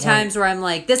so many times where I'm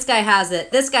like, this guy has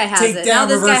it. This guy has it. Now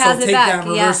this guy has it back.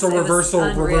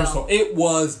 Reversal. It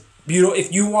was beautiful.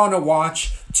 If you want to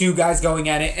watch 2 guys going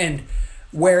at it, and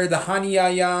where the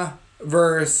Hanayaya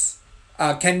versus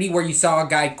Kennedy, where you saw a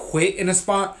guy quit in a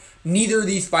spot, neither of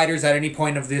these fighters at any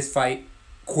point of this fight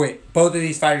quit. Both of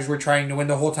these fighters were trying to win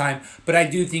the whole time, but I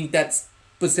do think that's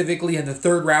specifically in the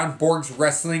third round, Borg's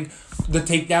wrestling, the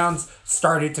takedowns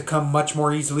started to come much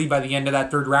more easily by the end of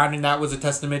that third round, and that was a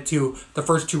testament to the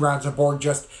first 2 rounds of Borg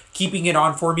just keeping it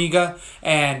on Formiga,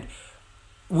 and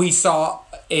we saw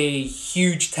a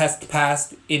huge test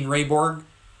passed in Ray Borg.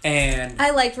 And I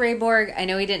liked Ray Borg. I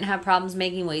know he didn't have problems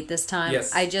making weight this time.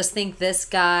 Yes. I just think this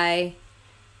guy,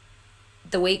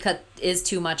 the weight cut is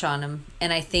too much on him.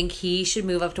 And I think he should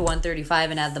move up to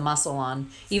 135 and add the muscle on.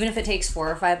 Even if it takes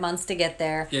 4 or 5 months to get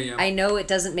there. Yeah. I know it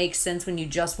doesn't make sense when you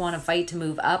just want to fight to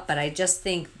move up, but I just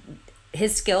think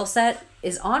his skill set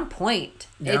is on point.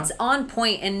 Yeah. It's on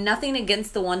point, and nothing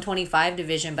against the 125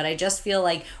 division, but I just feel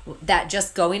like that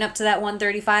just going up to that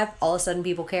 135, all of a sudden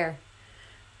people care.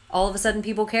 All of a sudden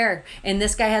people care. And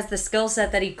this guy has the skill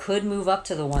set that he could move up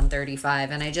to the 135.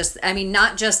 And I mean,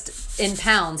 not just in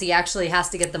pounds. He actually has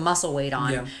to get the muscle weight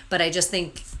on. Yeah. But I just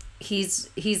think he's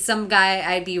some guy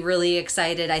I'd be really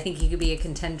excited. I think he could be a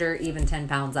contender even 10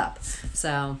 pounds up.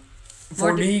 So,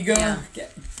 Formiga,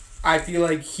 I feel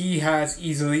like he has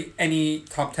easily any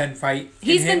top 10 fight.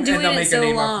 He's been doing and they'll it make so a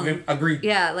name long. Off of him. Agreed.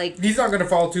 Yeah, like He's not going to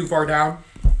fall too far down.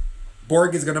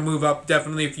 Borg is going to move up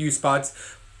definitely a few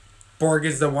spots. Borg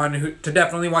is the one who to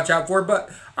definitely watch out for,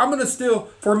 but I'm gonna still.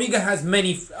 Formiga has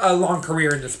a long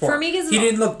career in the sport. Formiga's he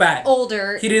didn't look bad.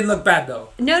 older. He didn't look bad though.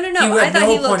 No. He I had thought no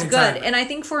he point looked in good. time. And I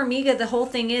think Formiga, the whole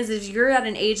thing is you're at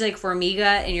an age like Formiga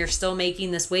and you're still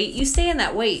making this weight, you stay in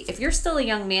that weight. If you're still a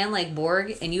young man like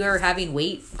Borg and you are having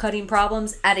weight cutting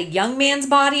problems at a young man's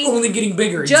body, Only getting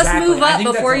bigger. just exactly. move I up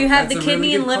think before you have the that's a kidney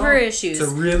really and good liver call. issues.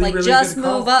 It's a really, like really just good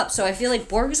call. move up. So I feel like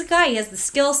Borg is a guy. He has the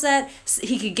skill set.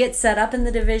 He could get set up in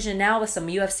the division now with some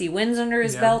UFC wins under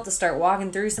his belt to start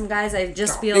walking through some guys. I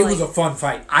just feel it like was a fun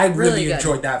fight. I really good.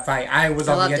 enjoyed that fight. I was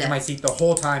on loved the edge it. of my seat the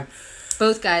whole time.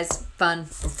 both guys fun.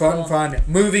 Fun, Cool. fun.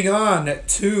 Moving on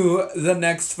to the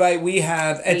next fight, we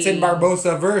have Edson Hey.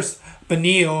 Barbosa versus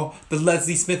Beneil, the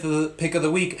Leslie Smith pick of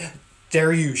the week,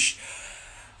 Dariush.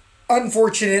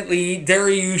 Unfortunately,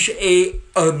 Dariush ate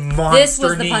a monster This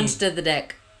was the knee. punch to the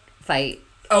dick fight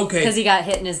Okay. because he got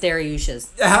hit in his Dariush's.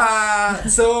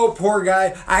 So poor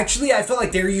guy. Actually, I felt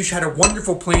like Dariush had a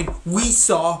wonderful plan. We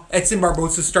saw Edson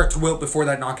Barbosa start to wilt before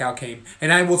that knockout came,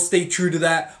 and I will stay true to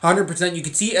that 100%. You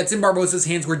could see Edson Barbosa's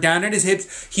hands were down at his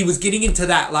hips. He was getting into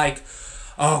that like,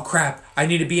 oh crap, I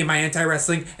need to be in my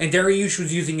anti-wrestling. And Dariush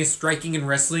was using his striking and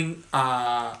wrestling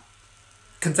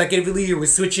consecutively. He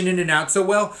was switching in and out so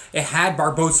well. It had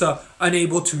Barbosa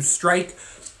unable to strike.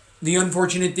 The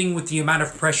unfortunate thing with the amount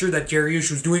of pressure that Dariush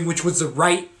was doing, which was the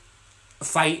right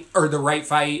fight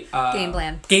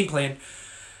Game plan.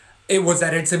 It was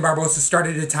that Edson Barbosa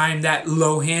started to time that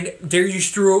low hand.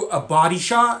 Dariush threw a body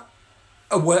shot,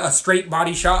 a straight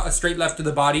body shot, a straight left to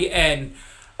the body, and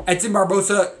Edson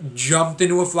Barbosa jumped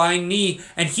into a flying knee,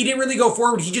 and he didn't really go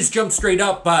forward. He just jumped straight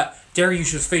up, but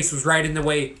Dariush's face was right in the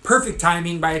way. Perfect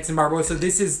timing by Edson Barbosa.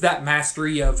 This is that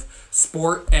mastery of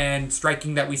sport and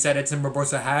striking that we said Edson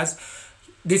Barbosa has.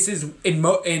 This is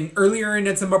earlier in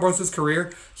Edson Barbosa's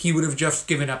career, he would have just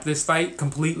given up this fight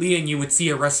completely, and you would see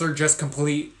a wrestler just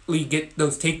completely get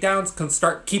those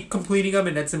takedowns, keep completing them,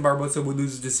 and Edson Barbosa would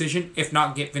lose a decision, if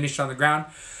not get finished on the ground.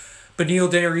 But Beneil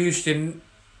Dariush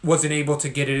wasn't able to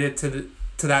get it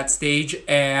to that stage,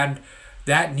 and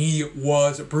that knee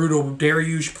was brutal.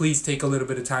 Dariush, please take a little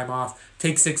bit of time off.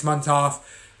 Take 6 months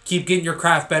off. Keep getting your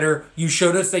craft better. You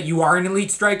showed us that you are an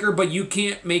elite striker, but you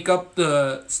can't make up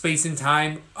the space and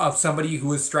time of somebody who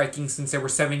was striking since they were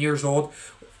 7 years old,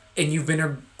 and you've been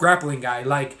a grappling guy.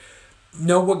 Like,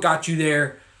 know what got you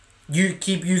there. You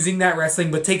keep using that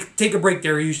wrestling, but take a break,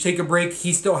 Dariush. Take a break.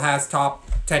 He still has top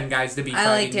 10 guys to be I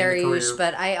fighting like in the career. Dariush,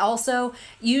 but I also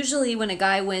usually when a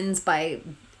guy wins by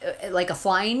like a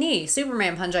flying knee,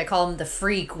 Superman punch, I call him the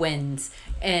freak wins.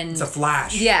 And It's a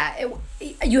flash. yeah,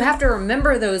 you have to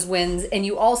remember those wins, and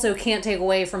you also can't take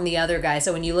away from the other guy.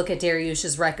 So when you look at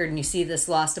Dariush's record and you see this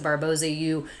loss to Barboza,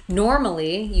 you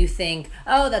think,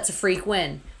 oh, that's a freak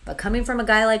win. But coming from a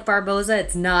guy like Barboza,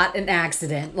 it's not an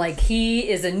accident. Like, he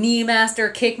is a knee master,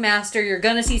 kick master. You're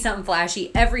going to see something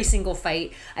flashy every single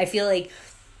fight. I feel like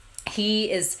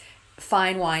he is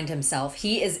fine-wined himself.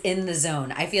 He is in the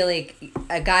zone. I feel like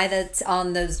a guy that's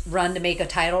on the run to make a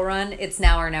title run, it's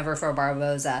now or never for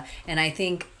Barboza. And I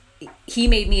think he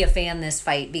made me a fan this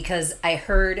fight because I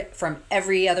heard from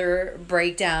every other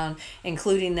breakdown,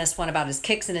 including this one, about his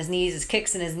kicks and his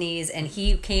knees, and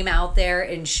he came out there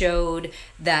and showed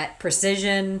that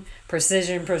precision,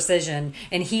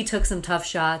 and he took some tough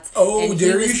shots. Oh, and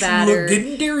he was battered.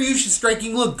 Didn't Dariush's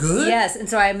striking look good? Yes, and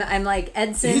so I'm like,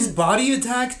 Edson. His body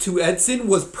attack to Edson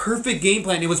was perfect game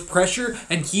plan. It was pressure,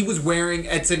 and he was wearing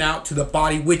Edson out to the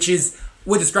body, which is,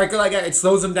 with a striker like that, it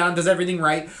slows him down, does everything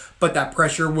right. but that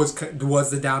pressure was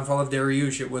the downfall of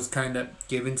Dariush. It was kind of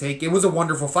give and take. It was a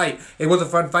wonderful fight. It was a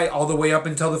fun fight all the way up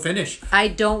until the finish. I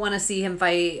don't want to see him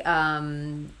fight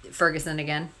Ferguson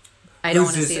again. I don't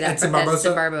want to see that. Edson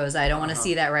Barboza? Barboza. I don't want to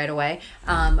see that right away.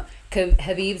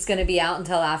 Khabib's going to be out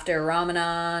until after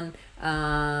Ramadan.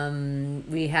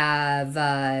 We have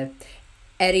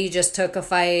Eddie just took a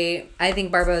fight. I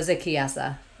think Barboza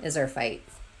Chiesa is our fight.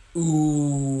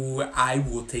 Ooh, I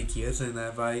will take Chiesa in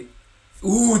that fight.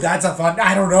 Ooh, that's a fun.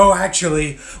 I don't know,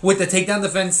 actually. With the takedown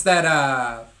defense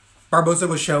that Barboza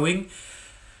was showing,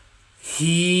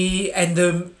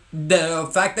 the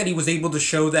fact that he was able to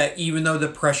show that even though the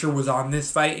pressure was on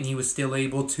this fight and he was still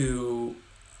able to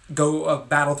go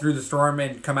battle through the storm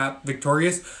and come out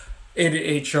victorious,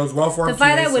 it shows well for him. The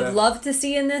fight I would love to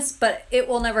see in this, but it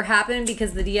will never happen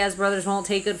because the Diaz brothers won't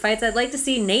take good fights. I'd like to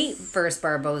see Nate versus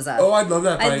Barboza. Oh, I'd love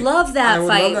that fight. I'd love that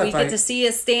fight. We fight. get to see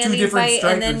a standing fight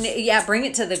strikers. and then bring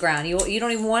it to the ground. You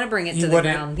don't even want to bring it to the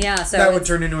ground. Yeah, so that would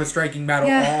turn into a striking battle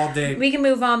all day. We can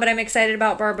move on, but I'm excited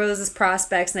about Barboza's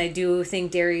prospects, and I do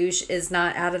think Dariush is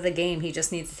not out of the game. He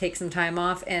just needs to take some time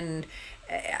off, and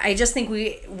I just think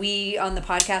we on the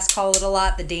podcast call it a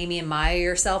lot, the Damian Maia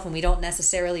yourself, and we don't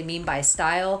necessarily mean by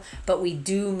style, but we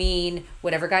do mean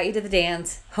whatever got you to the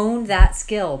dance, hone that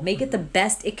skill, make it the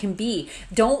best it can be.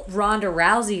 Don't Ronda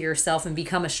Rousey yourself and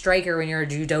become a striker when you're a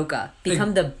judoka.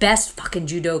 Become the best fucking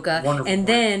judoka. Wonderful and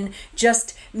then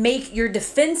just make your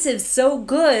defensive so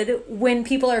good when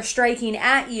people are striking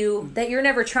at you that you're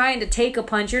never trying to take a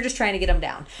punch, you're just trying to get them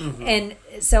down. Mm-hmm. And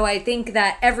so I think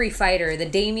that every fighter, the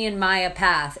Damian Maia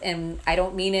path, and I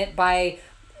don't mean it by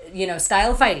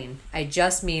style of fighting, I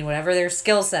just mean whatever their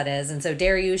skill set is. And so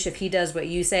Dariush, if he does what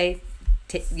you say,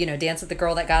 dance with the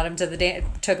girl that got him to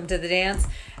took him to the dance,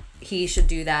 he should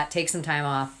do that, take some time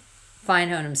off, fine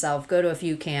hone himself, go to a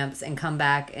few camps, and come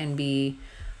back and be.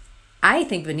 I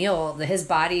think Beneil, his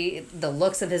body, the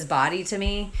looks of his body to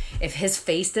me, if his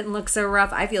face didn't look so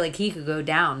rough, I feel like he could go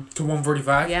down to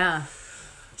 145. Yeah,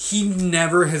 he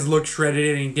never has looked shredded,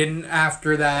 and he didn't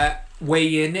after that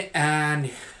weigh-in,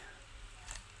 and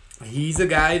he's a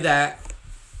guy that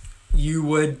you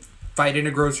would fight in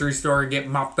a grocery store and get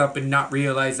mopped up and not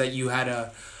realize that you had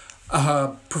a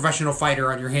professional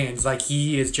fighter on your hands. Like,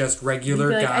 he is just regular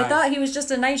guy. I thought he was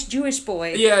just a nice Jewish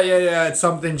boy. Yeah. It's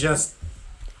something just.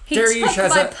 He Dariush took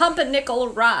my pumpernickel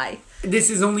rye. This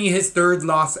is only his third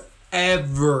loss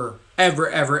ever,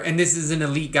 and this is an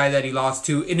elite guy that he lost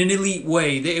to in an elite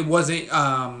way. It wasn't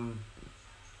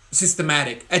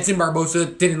systematic. Edson Barboza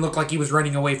didn't look like he was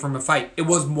running away from a fight. It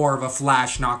was more of a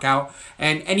flash knockout,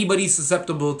 and anybody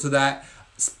susceptible to that.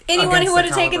 Anyone who would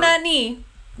have taken that knee.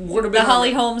 Would have been the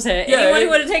Holly Holmes hit. Yeah, anyone who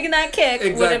would have taken that kick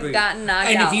would have gotten knocked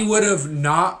out. And if he would have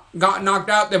not gotten knocked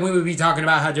out, then we would be talking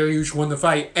about how Dariush won the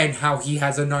fight and how he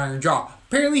has an iron jaw.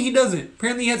 Apparently he doesn't.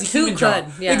 Apparently he has a human jaw.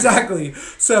 Yeah. Exactly.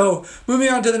 So, moving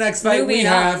on to the next fight,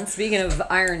 Speaking of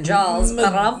iron jaws,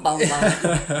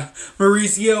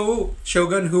 Mauricio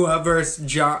Shogun Rua versus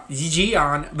Gian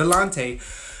Villante.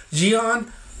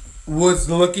 Gian was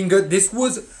looking good. This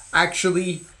was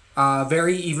actually a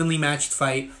very evenly matched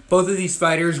fight. Both of these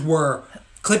fighters were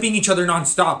clipping each other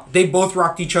nonstop. They both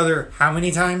rocked each other how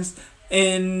many times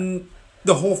in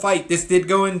the whole fight? This did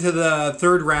go into the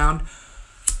third round.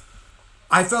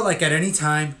 I felt like at any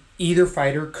time, either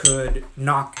fighter could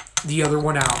knock the other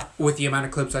one out with the amount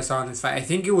of clips I saw in this fight. I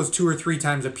think it was 2 or 3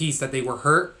 times a piece that they were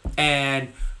hurt. And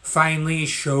finally,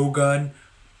 Shogun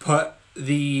put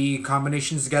the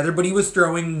combinations together. But he was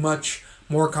throwing much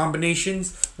more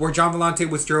combinations, where Gian Villante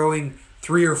was throwing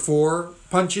 3 or 4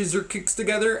 punches or kicks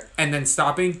together and then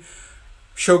stopping.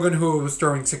 Shogun Rua was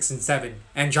throwing 6 and 7.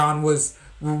 And John was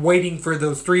waiting for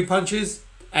those 3 punches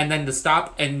and then to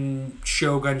stop, and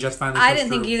Shogun just finally pushed I didn't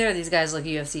think either of these guys look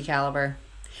UFC caliber.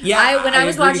 Yeah, when I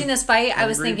was watching this fight, I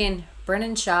was thinking,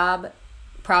 Brendan Schaub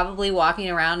probably walking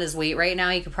around his weight right now,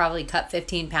 he could probably cut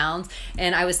 15 pounds.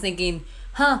 And I was thinking,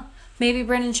 maybe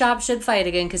Brendan Schaub should fight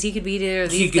again because he could beat either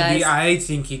of these guys. I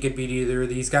think he could beat either of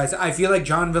these guys. I feel like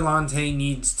Gian Villante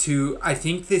needs to. I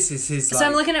think this is his.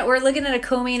 So we're looking at a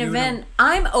co-main event.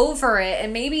 I'm over it,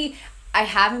 and maybe I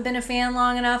haven't been a fan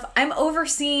long enough. I'm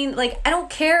overseeing, I don't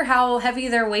care how heavy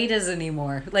their weight is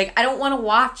anymore. I don't want to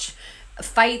watch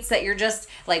fights that you're just,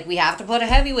 we have to put a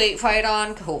heavyweight fight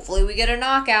on. Hopefully we get a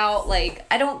knockout.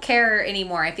 I don't care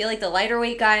anymore. I feel like the lighter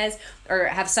weight guys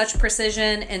have such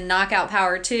precision and knockout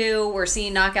power too. We're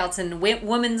seeing knockouts in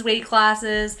women's weight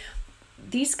classes.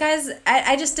 These guys,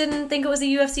 I just didn't think it was a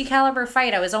UFC caliber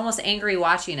fight. I was almost angry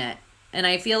watching it. And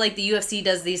I feel like the UFC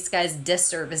does these guys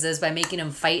disservices by making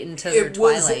them fight into their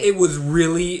twilight. It was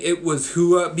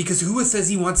Rua, because Rua says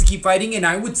he wants to keep fighting, and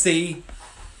I would say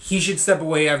he should step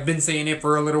away. I've been saying it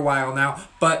for a little while now.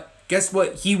 But guess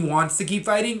what? He wants to keep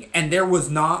fighting, and there was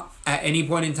not at any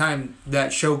point in time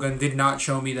that Shogun did not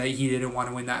show me that he didn't want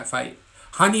to win that fight.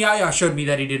 Hanayaya showed me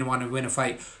that he didn't want to win a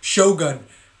fight. Shogun,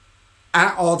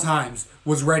 at all times,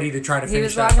 was ready to try to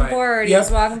finish that fight. He was walking forward. He was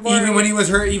walking forward. Even when he was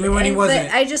hurt, even when he wasn't.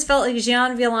 But I just felt like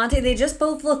Gian Violante, they just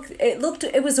both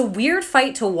it was a weird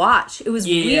fight to watch. It was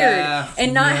weird.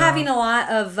 And not having a lot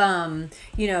of,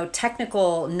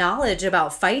 technical knowledge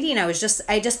about fighting, I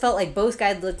just felt like both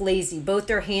guys looked lazy. Both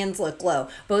their hands looked low.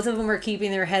 Both of them were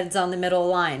keeping their heads on the middle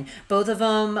line. Both of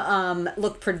them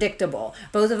looked predictable.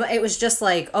 Both of them, it was just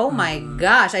like, oh my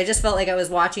gosh. I just felt like I was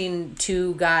watching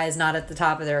two guys not at the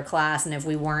top of their class, and if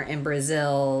we weren't in Brazil,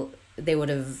 at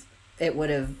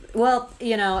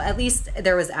least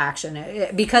there was action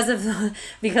because of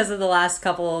the last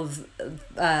couple of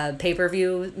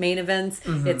pay-per-view main events.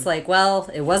 It's like, well,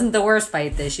 it wasn't the worst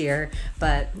fight this year,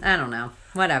 but I don't know,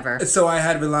 whatever. So I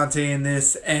had Vellante in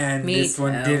this, and this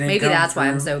one didn't. Maybe that's why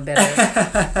I'm so bitter.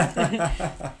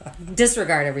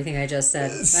 Disregard everything I just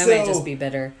said. I might just be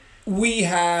bitter. We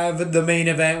have the main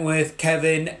event with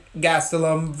Kelvin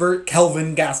Gastelum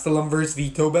versus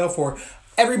Vito Belfort.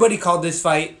 Everybody called this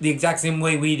fight the exact same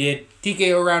way we did.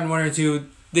 TKO round 1 or 2.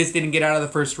 This didn't get out of the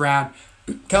first round.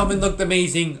 Kelvin looked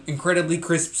amazing. Incredibly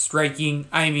crisp striking.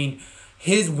 I mean,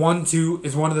 his 1-2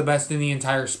 is one of the best in the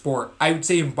entire sport. I would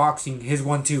say in boxing, his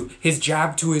 1-2. His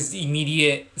jab to his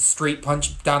immediate straight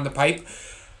punch down the pipe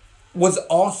was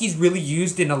all he's really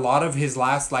used in a lot of his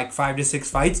last 5 to 6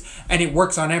 fights, and it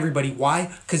works on everybody.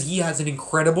 Why? Because he has an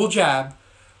incredible jab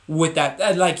with that.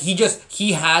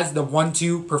 He has the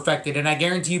 1-2 perfected, and I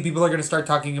guarantee you people are going to start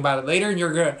talking about it later, and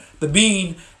the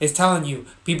Bean is telling you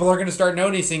people are going to start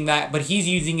noticing that, but he's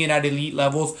using it at elite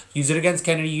levels. Use it against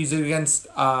Kennedy, use it against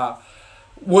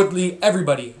Woodley,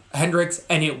 everybody, Hendricks,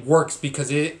 and it works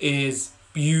because it is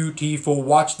beautiful.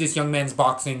 Watch this young man's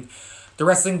boxing. The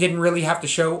wrestling didn't really have to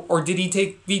show, or did he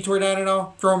take Vitor down at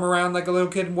all? Throw him around like a little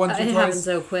kid once or twice? It happened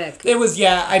so quick. It was,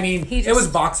 it was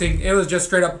boxing. It was just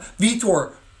straight up.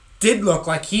 Vitor did look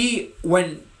like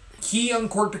when he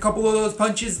uncorked a couple of those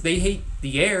punches, they hit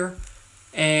the air,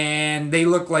 and they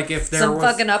looked like if there was... Some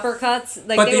fucking uppercuts.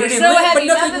 They were so heavy,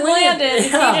 nothing landed.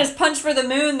 Yeah. He just punched for the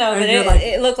moon, though, but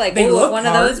it looked like one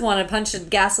of those wanted to punch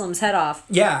Gastelum's head off.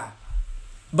 Yeah.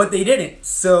 But they didn't.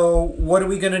 So what are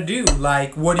we going to do?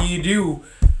 What do you do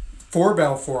for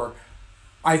Belfort?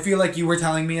 I feel like you were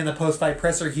telling me in the post-fight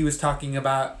presser he was talking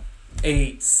about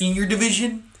a senior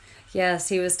division. Yes,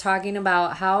 he was talking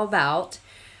about how about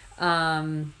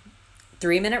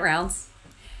 3-minute rounds,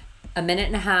 1.5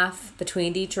 minutes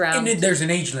between each round. And there's an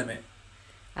age limit.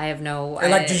 I have no...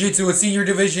 jiu-jitsu, a senior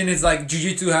division is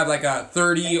jiu-jitsu have a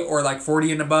 30 or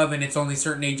 40 and above, and it's only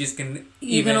certain ages can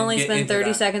You can only spend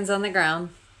 30 seconds on the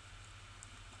ground.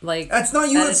 That's not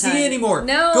UFC anymore.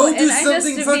 No, go do and something I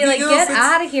just to fucking be else. get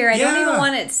out of here. I don't even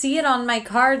want to see it on my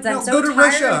cards. I'm so go to tired.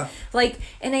 Russia.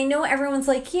 And I know everyone's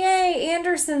like, yay,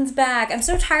 Anderson's back. I'm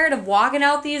so tired of walking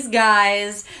out these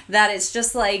guys that it's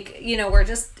just we're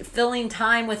just filling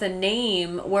time with a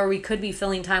name where we could be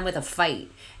filling time with a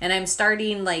fight. And I'm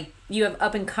starting, you have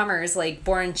up-and-comers like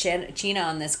Boran China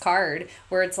on this card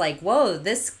where it's whoa,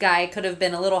 this guy could have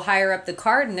been a little higher up the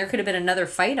card and there could have been another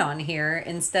fight on here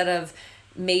instead of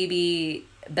maybe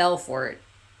Belfort.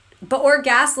 Or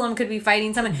Gastelum could be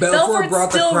fighting someone. Belfort's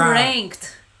still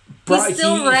ranked. He's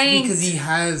still ranked. Because he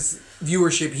has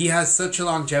viewership. He has such a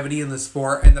longevity in the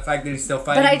sport, and the fact that he's still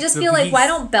fighting. But I just feel why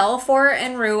don't Belfort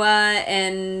and Rua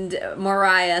and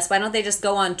Moraes, why don't they just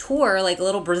go on tour like a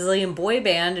little Brazilian boy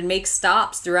band and make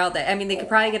stops throughout that? I mean, they could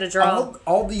probably get a draw.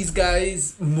 All these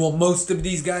guys, most of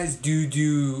these guys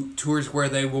do tours where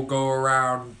they will go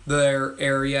around their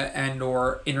area and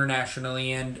or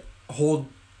internationally and hold,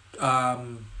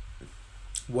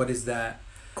 what is that?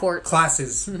 Court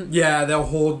classes. Yeah, they'll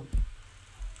hold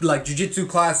jiu-jitsu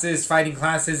classes, fighting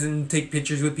classes, and take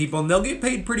pictures with people, and they'll get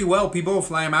paid pretty well. People will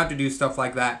fly them out to do stuff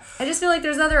like that. I just feel like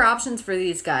there's other options for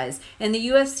these guys, and the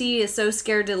UFC is so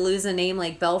scared to lose a name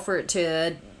like Belfort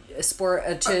to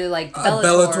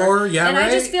Bellator. Yeah, and right?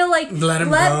 I just feel like let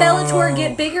Bellator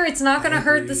get bigger. It's not going to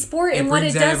hurt the sport, and what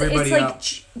it does,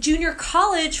 it's junior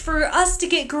college for us to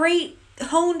get great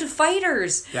honed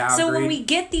fighters. Yeah, so agreed. when we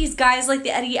get these guys like the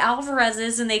Eddie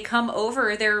Alvarez's and they come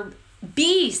over, they're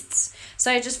beasts.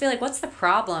 So I just feel what's the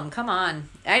problem? Come on.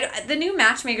 The new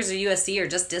matchmakers of USC are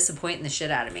just disappointing the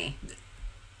shit out of me.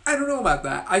 I don't know about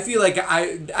that. I feel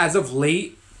as of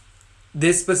late,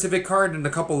 this specific card and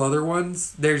a couple other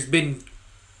ones, there's been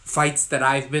fights that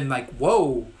I've been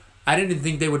whoa, I didn't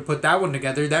think they would put that one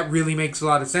together. That really makes a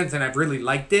lot of sense, and I've really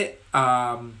liked it.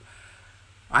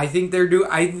 I think they're doing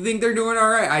all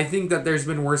right. I think that there's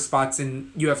been worse spots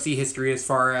in UFC history as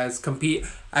far as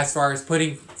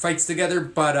putting fights together,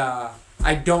 but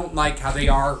I don't like how they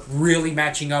are really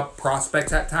matching up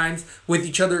prospects at times with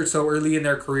each other so early in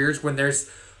their careers when there's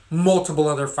multiple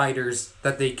other fighters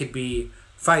that they could be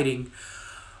fighting.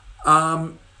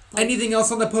 Anything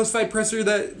else on the post-fight presser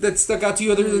that stuck out to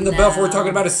you other than the belt? We're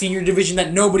talking about a senior division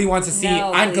that nobody wants to see.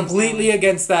 No, I'm completely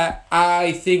against that.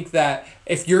 I think that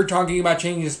if you're talking about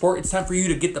changing the sport, it's time for you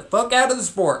to get the fuck out of the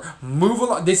sport. Move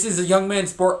along. This is a young man's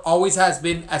sport. Always has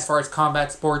been as far as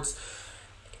combat sports.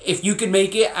 If you can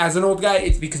make it as an old guy,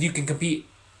 it's because you can compete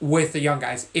with the young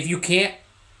guys. If you can't,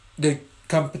 the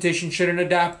competition shouldn't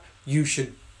adapt. You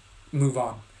should move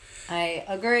on. I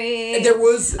agree.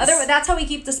 That's how we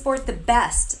keep the sport the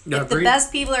best. No, if the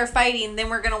best people are fighting, then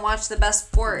we're going to watch the best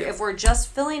sport. Yeah. If we're just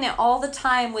filling it all the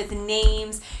time with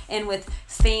names and with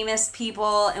famous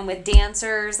people and with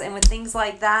dancers and with things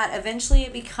like that, eventually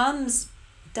it becomes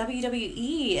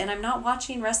WWE, and I'm not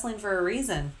watching wrestling for a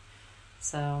reason.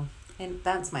 So, and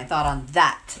that's my thought on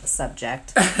that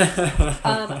subject.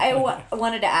 I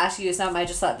wanted to ask you something. I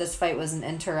just thought this fight was an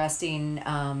interesting,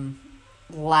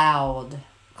 loud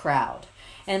crowd.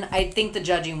 And I think the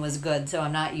judging was good, so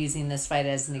I'm not using this fight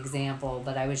as an example,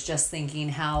 but I was just thinking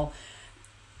how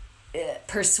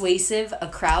persuasive a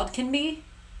crowd can be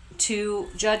to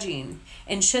judging.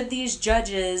 And should these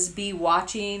judges be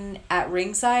watching at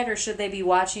ringside, or should they be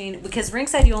watching, because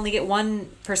ringside you only get one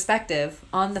perspective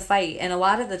on the fight, and a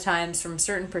lot of the times from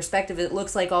certain perspective it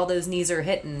looks like all those knees are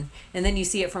hitting, and then you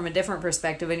see it from a different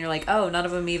perspective and you're like, oh, none of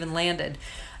them even landed.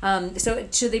 So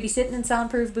should they be sitting in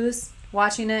soundproof booths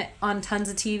watching it on tons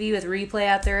of TV with replay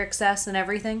at their excess and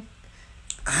everything?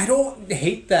 I don't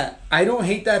hate that. I don't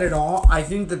hate that at all. I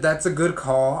think that that's a good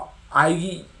call.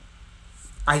 I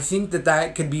think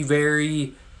that could be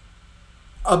very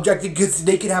objective because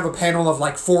they could have a panel of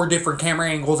like 4 different camera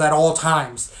angles at all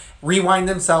times. Rewind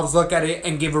themselves, look at it,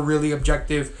 and give a really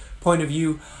objective point of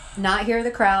view. Not hear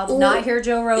the crowd, not hear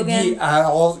Joe Rogan.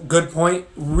 All good point.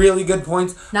 Really good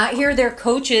points. Not hear their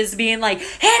coaches being like,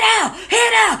 hit out,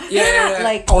 hit out, hit out.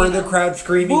 Like, or the crowd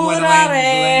screaming when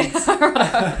Wayne blinks.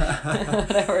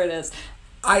 Whatever it is.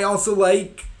 I also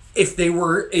like if they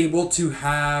were able to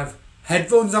have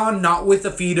headphones on, not with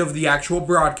the feed of the actual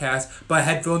broadcast, but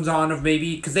headphones on of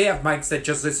maybe, because they have mics that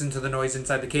just listen to the noise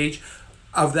inside the cage,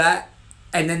 of that,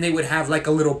 and then they would have like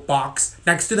a little box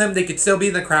next to them. They could still be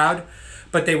in the crowd,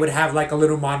 but they would have like a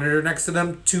little monitor next to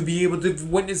them to be able to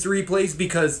witness the replays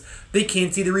because they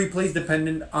can't see the replays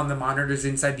dependent on the monitors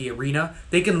inside the arena.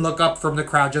 They can look up from the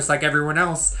crowd just like everyone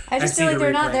else. I just feel like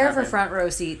they're not there for front row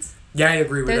seats. Yeah, I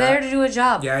agree with that. They're there to do a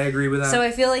job. Yeah, I agree with that. So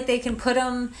I feel like they can put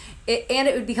them, and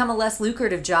it would become a less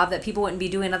lucrative job that people wouldn't be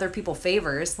doing other people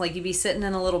favors. Like you'd be sitting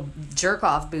in a little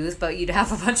jerk-off booth, but you'd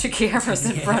have a bunch of cameras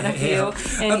in front of you.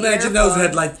 And imagine those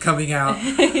headlights coming out.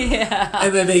 Yeah.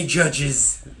 MMA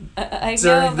judges. I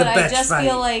know, but I just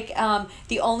feel like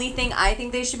the only thing I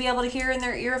think they should be able to hear in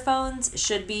their earphones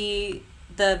should be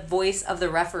the voice of the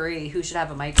referee, who should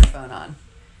have a microphone on.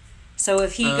 So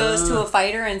if he goes to a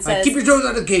fighter and says, keep your toes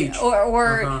out of the cage,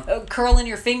 or curl in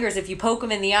your fingers, if you poke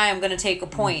him in the eye, I'm going to take a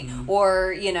point. Mm-hmm.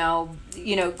 Or you know,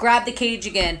 grab the cage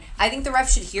again. I think the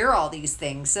ref should hear all these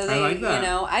things. So they, I like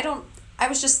that. I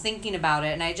was just thinking about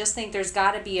it, and I just think there's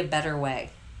got to be a better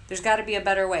way. There's got to be a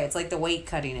better way. It's like the weight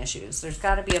cutting issues. There's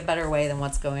got to be a better way than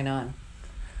what's going on.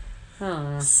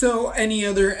 So, any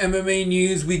other MMA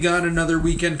news? We got another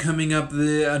weekend coming up.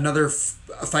 Another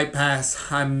Fight Pass.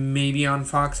 Maybe on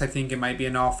Fox. I think it might be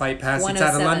an all Fight Pass. It's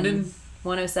out of London.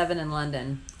 107 in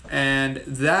London. And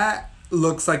that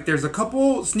looks like there's a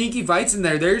couple sneaky fights in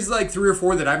there. There's like 3 or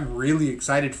 4 that I'm really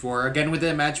excited for. Again, with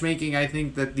the matchmaking, I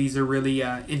think that these are really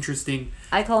interesting.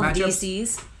 I call them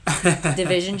matchups. DCs.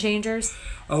 Division changers.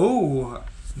 Oh,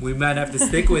 we might have to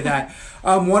stick with that.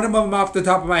 One of them off the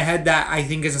top of my head that I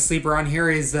think is a sleeper on here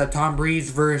is Tom Breeze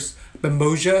versus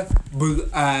Bamboja.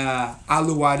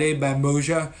 Aluwade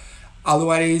Bamboja.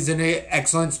 Aluwade is an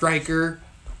excellent striker.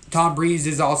 Tom Breeze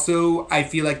is also, I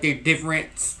feel like they're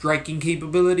different striking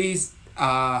capabilities.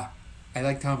 I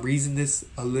like Tom Breeze in this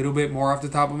a little bit more off the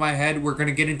top of my head. We're going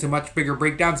to get into much bigger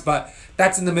breakdowns, but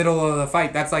that's in the middle of the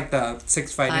fight. That's like the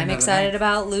 6th fight. I'm excited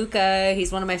about Luca.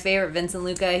 He's one of my favorite. Vincent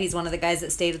Luca. He's one of the guys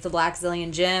that stayed at the Black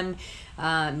Zillion Gym.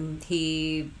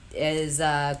 He is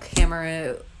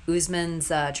Kamaru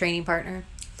Usman's training partner.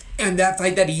 And that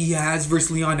fight that he has versus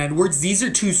Leon Edwards, these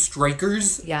are 2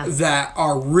 strikers that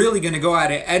are really going to go at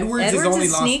it. Edwards is only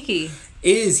sneaky.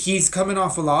 He's coming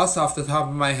off a loss off the top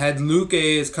of my head. Luque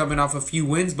is coming off a few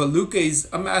wins, but Luque is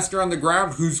a master on the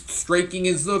ground whose striking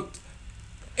has looked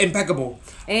impeccable.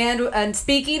 And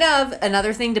speaking of,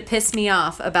 another thing to piss me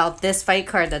off about this fight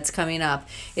card that's coming up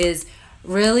is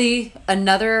really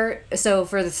another. So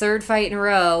for the third fight in a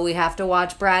row, we have to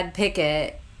watch Brad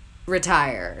Pickett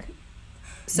retire.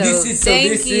 So This is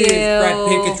Brad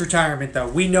Pickett's retirement, though.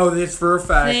 We know this for a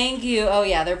fact. Thank you. Oh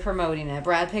yeah, they're promoting it.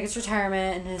 Brad Pickett's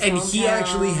retirement in his And hometown. he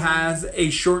actually has a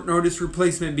short notice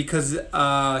replacement because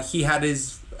he had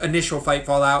his initial fight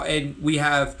fall out, and we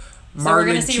have Marlon So we're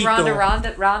gonna see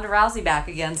Chito. Ronda Rousey back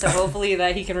again. So hopefully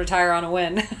that he can retire on a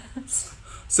win.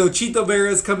 So Chito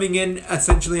Vera is coming in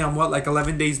essentially on what, like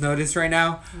 11 days notice right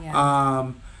now.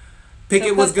 Yeah. Pickett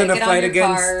So was put gonna Pickett on fight your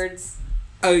against. cards.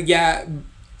 Yeah,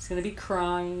 He's gonna be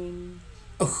crying.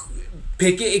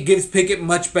 Pickett. It gives Pickett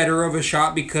much better of a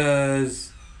shot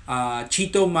because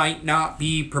Chito might not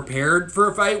be prepared for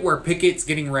a fight where Pickett's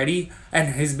getting ready and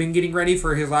has been getting ready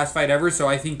for his last fight ever. So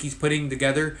I think he's putting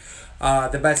together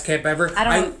the best camp ever. I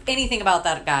don't know anything about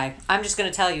that guy. I'm just gonna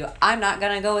tell you, I'm not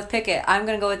gonna go with Pickett. I'm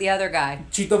gonna go with the other guy.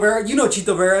 Chito Vera, you know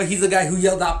Chito Vera. He's the guy who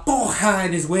yelled out "Porra"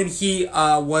 in his win. He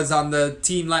was on the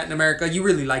Team Latin America. You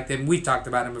really liked him. We've talked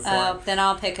about him before. Then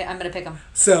I'll pick it. I'm gonna pick him.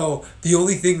 So the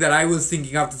only thing that I was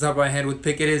thinking off the top of my head with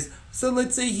Pickett is, so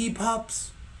let's say he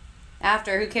pops.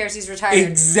 After, who cares? He's retired.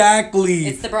 Exactly.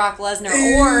 It's the Brock Lesnar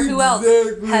or who else?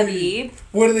 Exactly. Habib.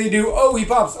 What do they do? Oh, he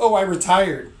pops. Oh, I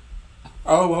retired.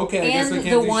 Oh, okay. I guess we And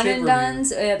can't the do one shit and from here.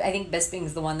 dones, I think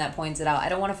Bisping's the one that points it out. I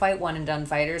don't want to fight one and done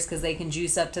fighters because they can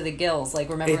juice up to the gills. Like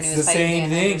remember when It's he the was fighting same Dan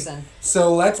thing. Henderson.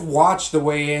 So let's watch the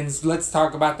weigh-ins. Let's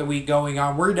talk about the week going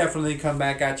on. We're definitely come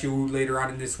back at you later on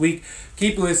in this week.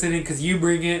 Keep listening because you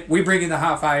bring it. We bring in the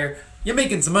hot fire. You're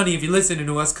making some money if you're listening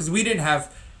to us because we didn't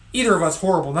have either of us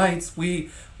horrible nights. We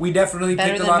definitely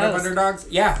Better picked a than lot of most. underdogs.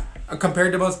 Yeah,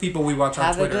 compared to most people we watch on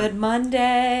Have Twitter. a good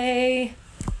Monday.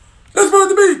 Let's go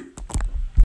with the beat.